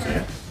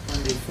word.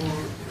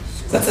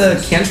 That's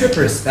a cantrip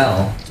or a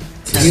spell.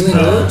 Healing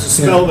word. It's a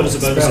spell, but it's a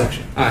bonus Spell.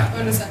 action. Alright.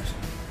 Bonus action.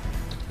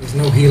 There's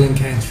no healing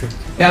cantrip.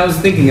 Yeah, I was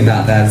thinking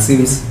about that. It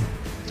seems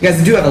you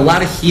guys do have a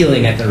lot of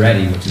healing at the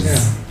ready, which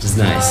is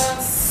nice.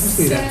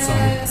 Mostly that song.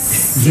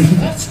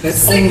 That's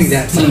That's only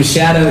that Team song.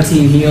 Shadow,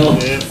 Team Heal.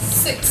 Yeah.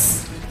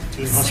 6.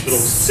 To the hospital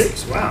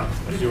 6. Wow.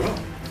 What did you roll? I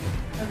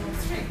rolled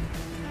 3.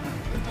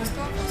 With my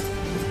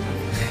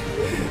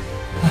spellcaster.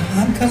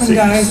 I'm coming, 6.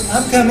 guys.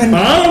 I'm coming.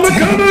 I'm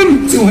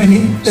coming! 20,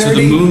 30. So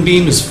the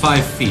moonbeam is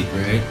 5 feet,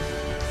 right?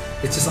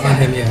 It's just on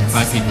him, yeah.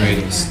 5 feet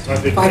radius. 5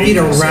 feet 5 feet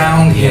radius.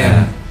 around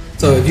Yeah. him.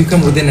 So if you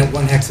come within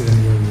 1 hex of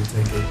him, you'll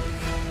take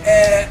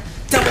it.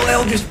 Double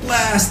Eldritch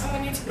Blast. Oh,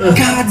 I need to.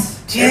 God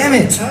damn Every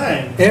it.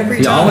 time. Every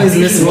You time. always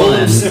You miss should roll them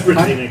one.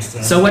 separately next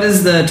time. So what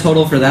is the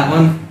total for that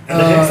one? And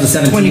the hex The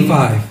 17?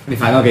 25.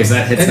 25. Okay, so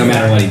that hits no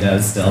matter what he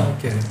does. Still.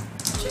 Okay.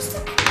 Just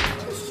a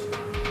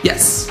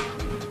Yes.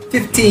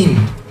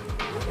 15.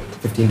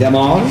 15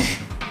 damage.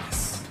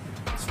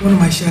 It's one of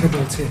my Shadow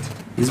Bolts hit.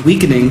 He's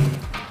weakening.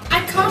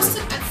 I cast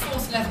it at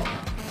 4th level.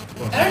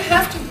 I don't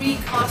have to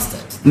recast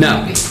it.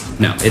 No,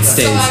 no, it So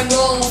stays. I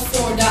roll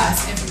 4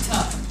 dice every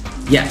time.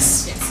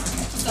 Yes. Yes. Okay.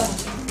 Just double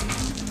check.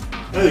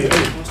 Oh, you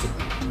lost it.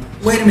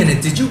 Wait a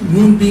minute. Did you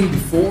Moonbeam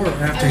before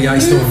or after the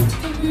Ice Storm?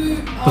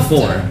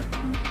 Before.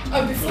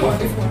 Oh, before.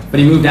 But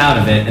he moved out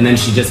of it, and then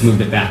she just moved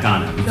it back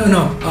on him.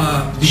 No.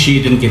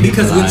 She didn't get hit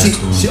Because by when the she, ice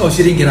storm.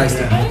 she didn't get Ice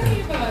Storm. I don't Okay.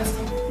 think you guys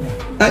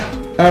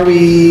don't. Are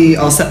we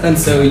all set then?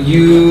 So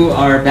you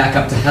are back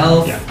up to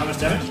health. Yeah, how much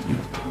damage?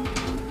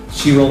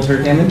 She rolled her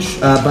damage,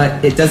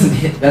 but it doesn't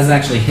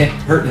actually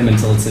hurt him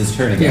until it's his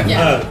turn again.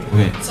 Yeah. Oh,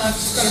 Okay. So I've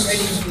just got a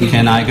rating.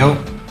 Can I go?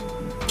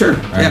 Sure.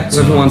 Yeah,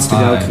 whoever wants to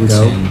go can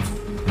go. 10,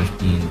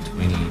 15,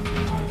 20,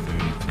 25,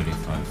 30,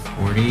 35,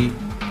 40.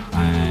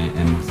 I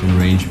am within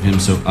range of him,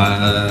 so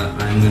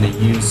I'm going to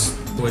use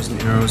poison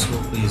arrows.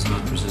 Hopefully he's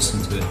not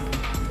resistant to it.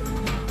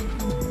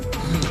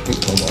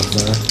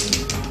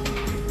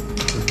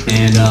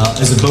 And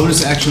as a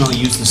bonus action, I'll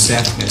use the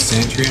staff to cast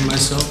Sentry on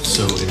myself,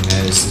 so it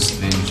has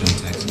disadvantage on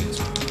attacks against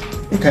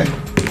me. Okay.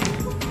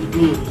 the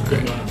rules is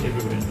going on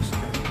everywhere in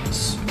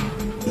this.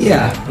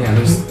 Yeah.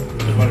 There's. I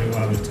was wondering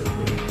why I was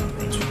teleporting out,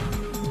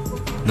 right?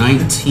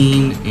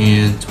 19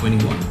 and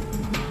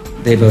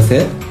 21. They both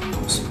hit.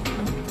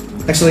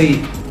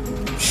 Actually,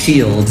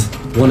 shield.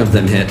 One of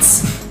them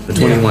hits. The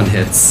 21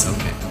 hits.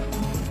 Okay.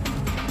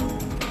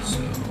 So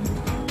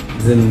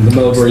He's in the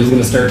mode where he's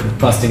going to start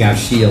busting out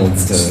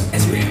shields to.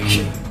 As a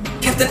reaction.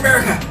 Captain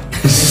America!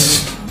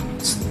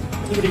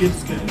 Somebody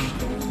gets good.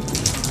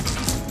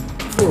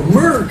 For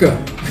America!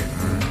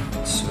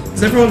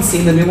 Has everyone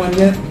seen the new one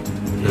yet?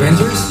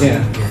 Avengers?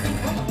 Yeah.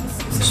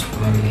 this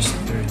one is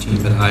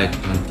 13, but I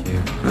don't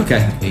care.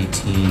 Okay.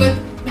 18. But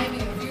maybe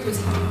the viewers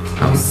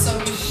have. So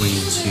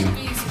 22.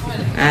 be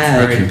spoiling.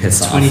 Ah, they can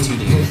piss off. 22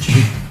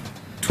 damage.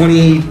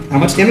 20. How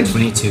much damage?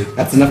 22.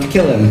 That's enough to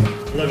kill him.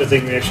 Another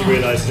thing we actually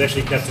realised is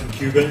actually Captain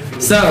Cuba. If you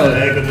look So- at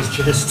the egg on his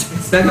chest.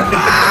 Spend.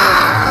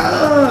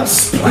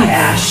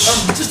 Splash!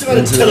 I'm just about to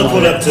Into the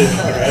teleport water. up to him,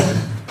 grab him,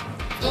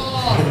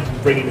 Oh,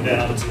 bring him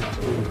down.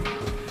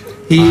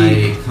 He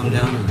I come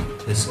down and I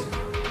piss it.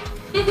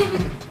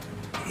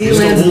 he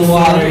lands in the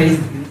water. He's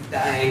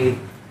dying.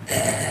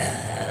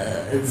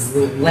 His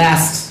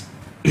last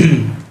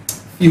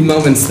few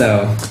moments,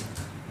 though,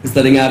 is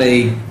letting out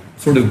a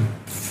sort of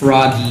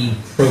froggy,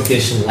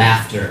 croakish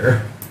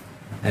laughter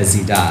as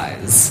he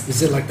dies.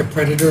 Is it like the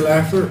Predator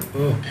laughter?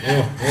 Oh,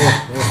 oh,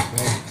 oh, oh,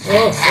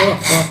 oh,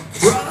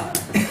 oh, oh.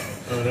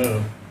 Oh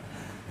no.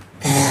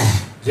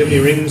 Does he have any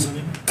rings on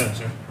him? Oh,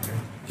 sorry. Okay.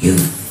 You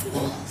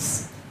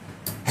fools!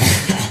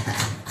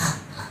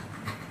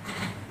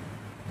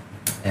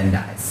 And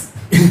dies.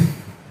 I see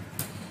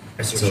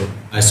what So you-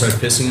 I start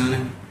pissing on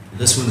him.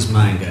 This one's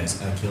mine, guys.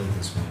 I killed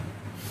this one.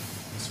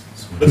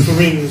 This one. Look for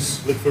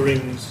rings. Look for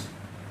rings.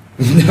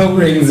 No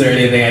rings or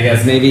anything, I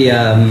guess. Maybe,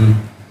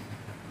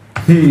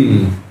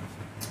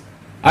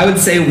 I would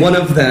say one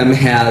of them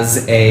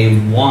has a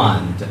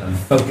wand of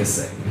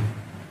focusing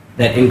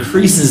that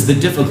increases the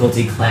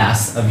difficulty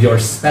class of your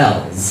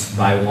spells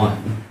by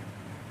 1.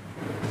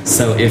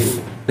 So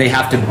if they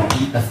have to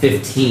beat a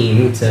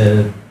 15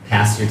 to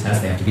pass your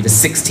test, they have to beat a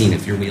 16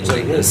 if you're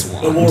wielding this A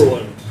wand. war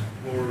one.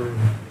 War.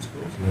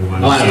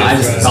 Oh, I don't know. I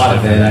just thought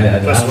of it. I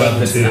don't Plus know if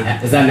one it's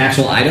to- is that an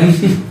actual item?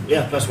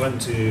 Yeah, +1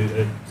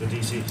 to the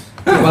DCs.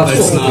 Oh, well, But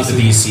it's cool. not the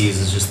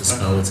DCs, it's just the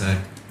spell attack.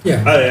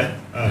 Yeah, Oh yeah.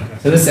 Oh, okay.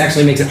 So this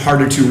actually makes it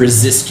harder to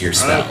resist your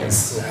spells.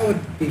 so that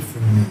would be for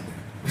me.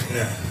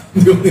 Yeah.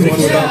 The only one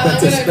yeah, without I'm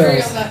that gonna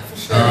agree on spells. that for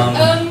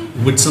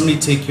sure. Would somebody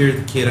take care of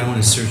the kid? I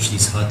want to search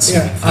these huts so we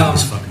Yeah, can find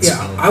this fucking yeah.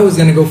 spell. I was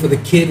gonna go for the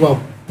kid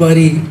while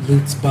Buddy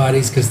loots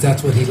bodies because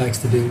that's what he likes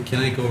to do. Can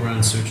I go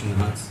around searching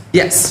the huts?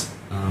 Yes.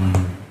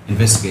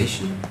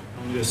 Investigation?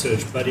 I'm gonna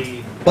search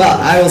Buddy. Well,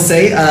 I will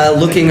say,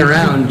 looking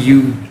around,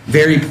 you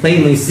very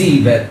plainly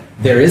see that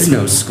there is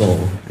no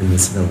skull in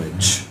this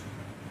village.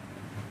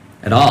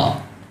 At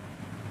all.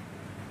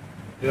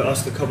 Yeah,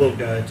 ask the kobold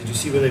guy. Did you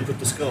see where they put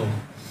the skull?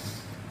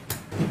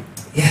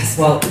 Yes,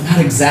 well, not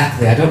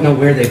exactly. I don't know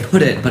where they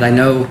put it, but I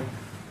know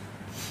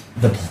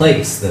the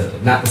place, though,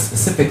 not the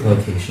specific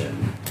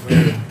location.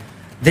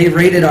 They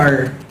raided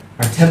our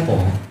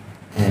temple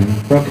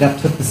and broke it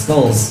up, took the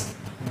skulls.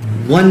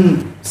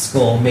 One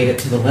skull made it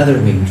to the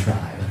Leatherwing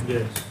tribe,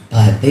 Yes.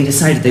 but they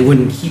decided they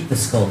wouldn't keep the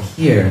skull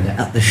here,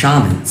 the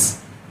shamans.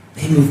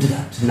 They moved it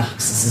up to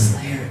Noxus's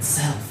lair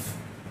itself.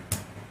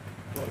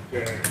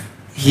 Okay.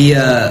 He,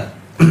 I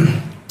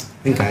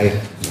think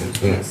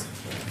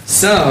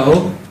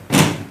So,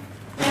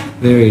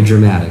 very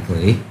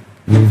dramatically,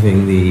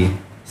 moving the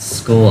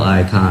skull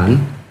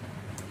icon,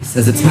 he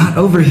says, "It's not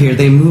over here.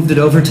 They moved it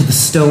over to the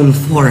stone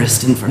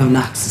forest in front of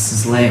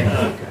Noxus's lair.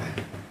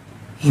 Okay.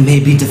 He may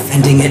be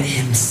defending it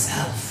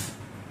himself."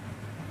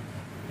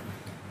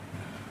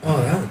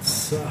 Oh, that would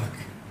suck.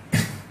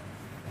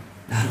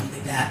 Not only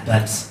that,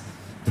 but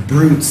the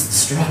brutes, the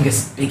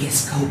strongest,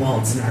 biggest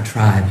kobolds in our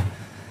tribe,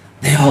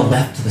 they all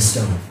left to the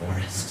stone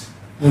forest.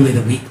 Only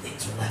the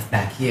weaklings were left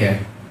back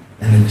here,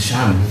 and then the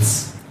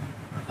shamans.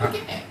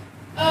 Okay.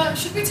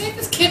 Should we take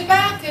this kid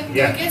back and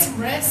Yeah. go get some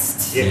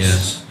rest?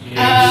 Yes.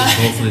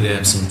 Hopefully they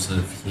have some sort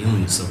of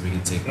healing stuff we can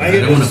take. Can I I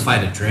get don't want to this?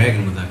 fight a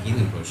dragon without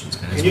healing potions,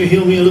 guys. Can you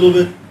heal me a little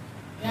bit?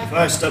 If Yeah.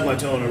 I stub my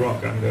toe on a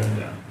rock, I'm going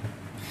down.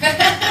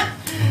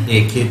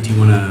 Hey kid, do you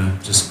want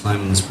to just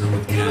climb on this broom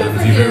with me? I don't know if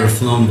Over you've here. ever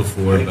flown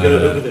before, I but go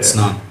over there. it's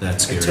not that I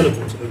scary.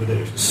 teleport over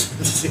there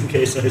just in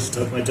case I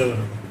stub my toe on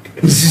a rock.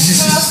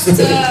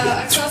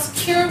 I cast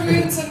Cure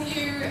Wounds on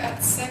you at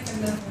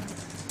 2nd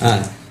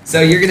level. So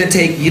you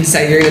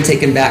decide you're gonna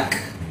take him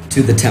back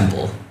to the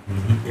temple.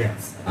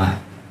 Yes.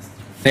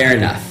 Fair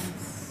enough.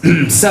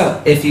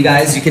 So if you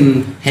guys, you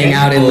can hang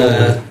out in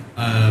the.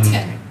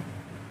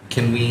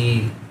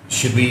 10.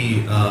 Should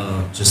we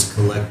just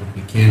collect what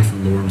we can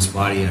from Lorm's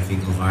body? I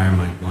think Elvira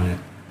might want it.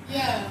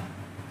 Yeah.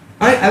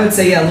 I would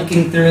say, yeah.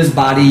 Looking through his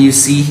body, you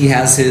see he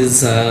has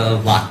his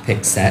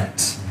lockpick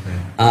set.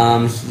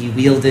 Okay. He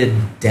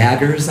wielded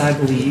daggers, I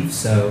believe.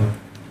 So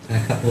a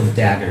couple of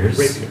daggers.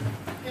 Rapier.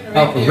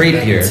 Oh,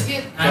 rapier. Two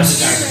And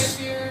rapiers.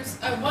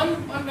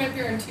 One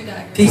rapier and 2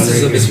 daggers.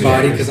 Pieces of his Rapiers.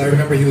 body because I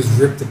remember he was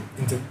ripped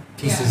into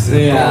pieces and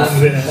Yeah. all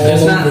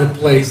There's over not- the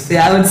place.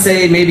 Yeah, I would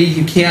say maybe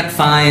you can't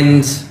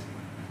find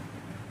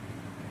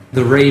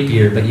the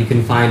rapier, but you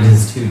can find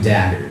his 2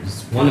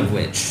 daggers. one of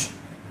which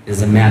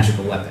is a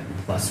magical weapon,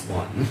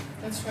 +1.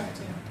 That's right,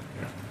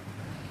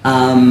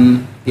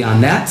 yeah.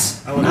 Beyond that,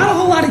 not a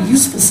whole lot of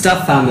useful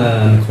stuff on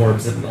the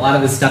corpse. A lot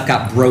of his stuff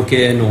got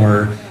broken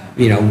or,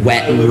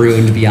 wet and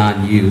ruined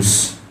beyond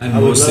use. I I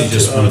would mostly love to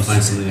just want to ask-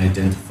 find something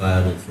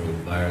identifiable for the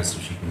virus so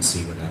she can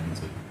see what happens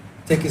to it.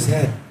 Take his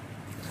head.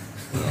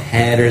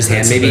 Head or his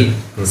hand, That's maybe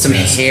the some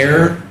grotesque.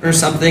 hair or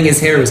something. His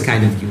hair was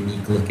kind of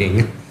unique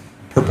looking.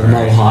 Purple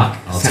mohawk.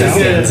 I'll Kind of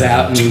take it. stands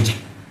out in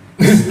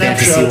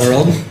fantasy Snapshot.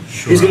 world.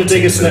 Sure, He's going I'll to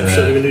take a the-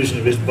 snapshot of illusion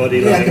of his body.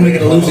 Yeah, I lying can make an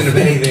there. illusion of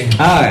anything.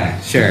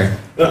 Alright, sure.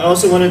 But I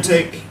also want to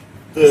take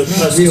the It's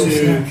not real +2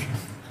 snapshot.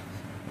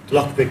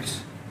 lockpicks.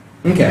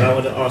 And I Okay.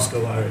 want to ask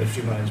Alara if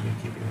she minds me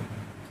keeping them.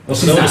 Well,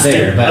 she's No, not it's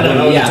there, still- I but don't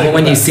know, when, I'll take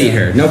when it you back, see yeah.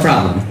 her, no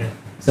problem. Yeah.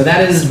 So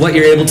that is what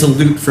you're able to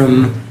loot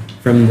from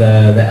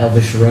the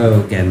Elvish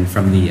Rogue and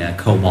from the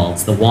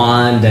kobolds, the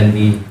wand and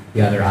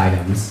the other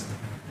items.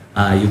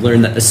 You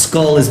learn that the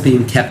skull is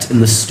being kept in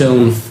the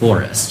stone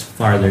forest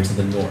farther to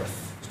the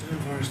north, Stone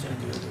forest and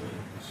the other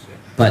way.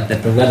 but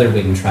that the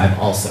Leatherwing tribe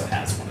also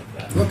has one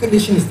of them. What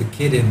condition is the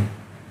kid in?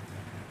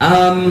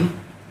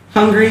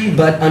 Hungry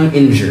but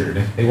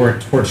uninjured. They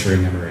weren't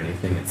torturing him or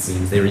anything, it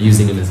seems. They were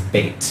using him as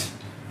bait.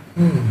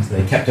 Hmm. So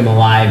they kept him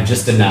alive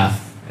just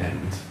enough, and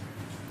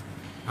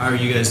How are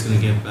you guys going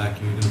to get back?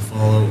 Are you going to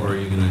follow, or are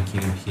you going to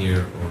camp here,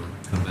 or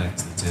come back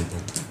to the temple?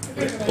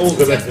 All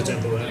go back to the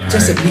temple then.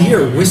 Just if you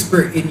hear a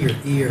whisper in your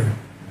ear,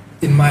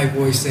 in my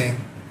voice saying,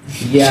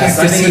 yes,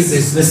 check I to think see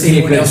this if would be a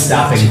anyone good else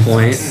stopping watching.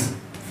 point,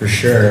 for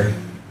sure.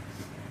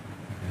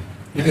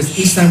 Because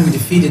each time we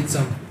defeated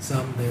some,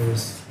 there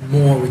was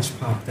more which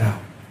popped out.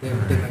 They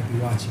might be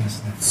watching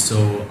us now.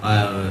 So,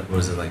 what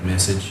was it, like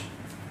message?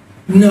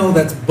 No,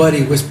 that's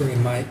Buddy whispering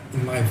in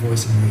my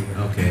voice in your ear.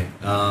 Okay.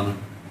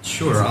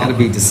 Sure. It's gotta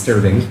be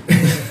disturbing.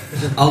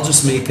 I'll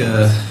just make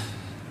a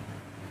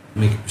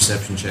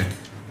perception check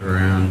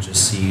around,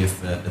 just see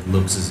if it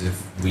looks as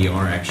if we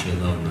are actually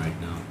alone right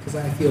now. Because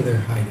I feel they're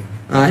hiding.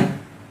 Alright.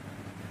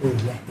 We're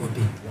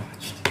being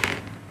watched.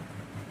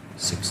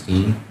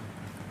 16.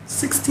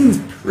 16's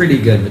pretty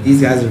good, but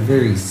these guys are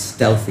very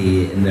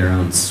stealthy in their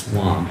own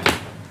swamp.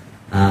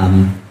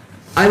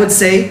 I would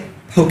say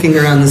poking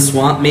around the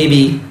swamp,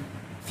 maybe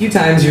a few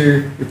times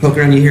you're poking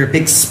around, you hear a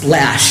big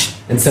splash,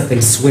 and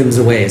something swims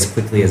away as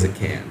quickly as it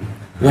can.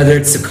 Whether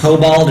it's a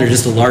kobold or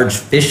just a large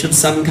fish of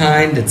some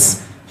kind,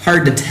 it's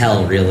hard to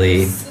tell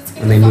really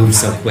when they move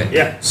so quick.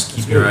 Yeah. Just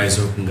keep your eyes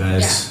open,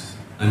 guys.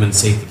 I'm going to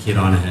take the kid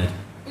on ahead.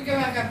 We go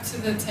back up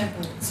to the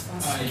temple as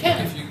fast as we If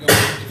can. you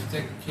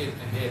take the kid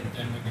ahead,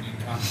 then we're going to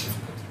encounter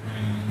difficult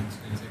terrain and it's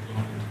going to take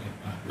longer to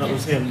get back. Not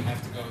with him. We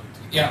have to go to,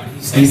 yeah, but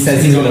He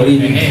says he's gonna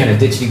leave you, kind of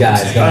ditch you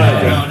guys. Go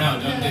ahead. No,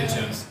 don't ditch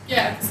us.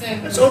 Yeah, because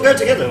then. Let's all go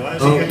together. Why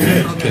is he going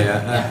ahead? Okay.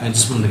 I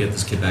just wanted to get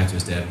this kid back to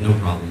his dad. No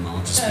problem. I'll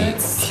just be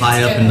It's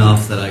high up good.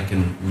 enough that I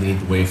can lead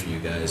the way for you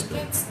guys. But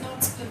Let's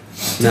not split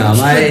No,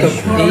 Split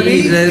the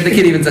party. the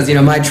kid even says,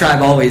 my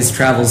tribe always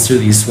travels through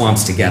these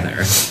swamps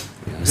together.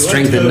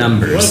 Strength in You want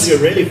numbers. to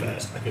go really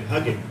fast? I can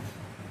hug him.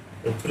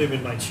 Or put him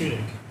in my tunic.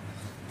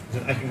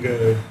 Then I can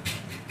go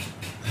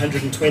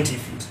 120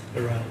 feet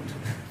around.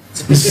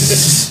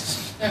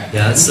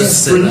 yeah,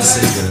 that's good.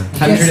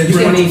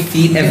 120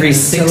 feet every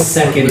 6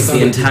 seconds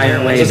the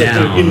entire way Just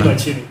have to in my down.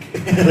 tunic,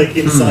 like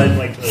inside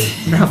my clothes.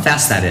 I wonder how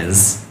fast that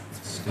is.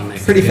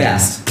 Pretty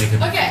fast.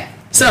 Okay.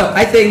 So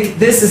I think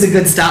this is a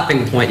good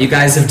stopping point. You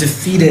guys have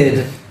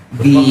defeated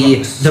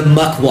the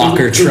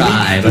Muckwalker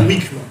tribe. The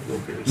weak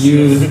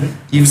Muckwalkers.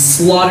 You've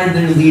slaughtered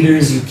their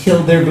leaders. You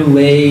killed their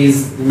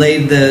boulets.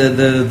 Laid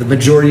the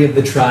majority of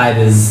the tribe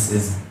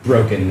is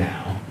broken now.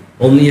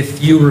 Only a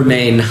few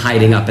remain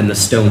hiding up in the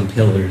stone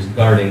pillars,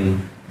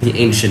 guarding the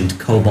ancient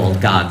kobold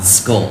god's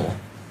skull.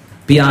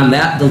 Beyond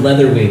that, the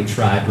Leatherwing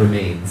tribe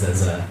remains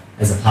as a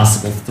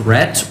possible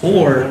threat,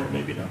 or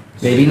Maybe not.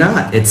 maybe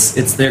not. It's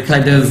they're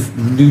kind of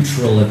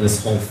neutral in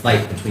this whole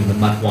fight between the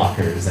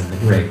Muckwalkers and the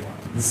Grey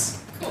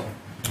Ones. Cool.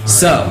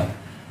 So,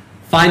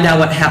 find out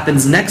what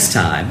happens next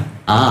time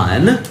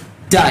on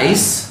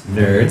Dice,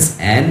 Nerds,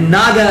 and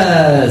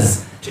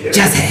Nagas. Cheers.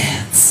 Jazz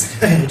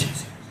hands.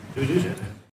 Do we do that?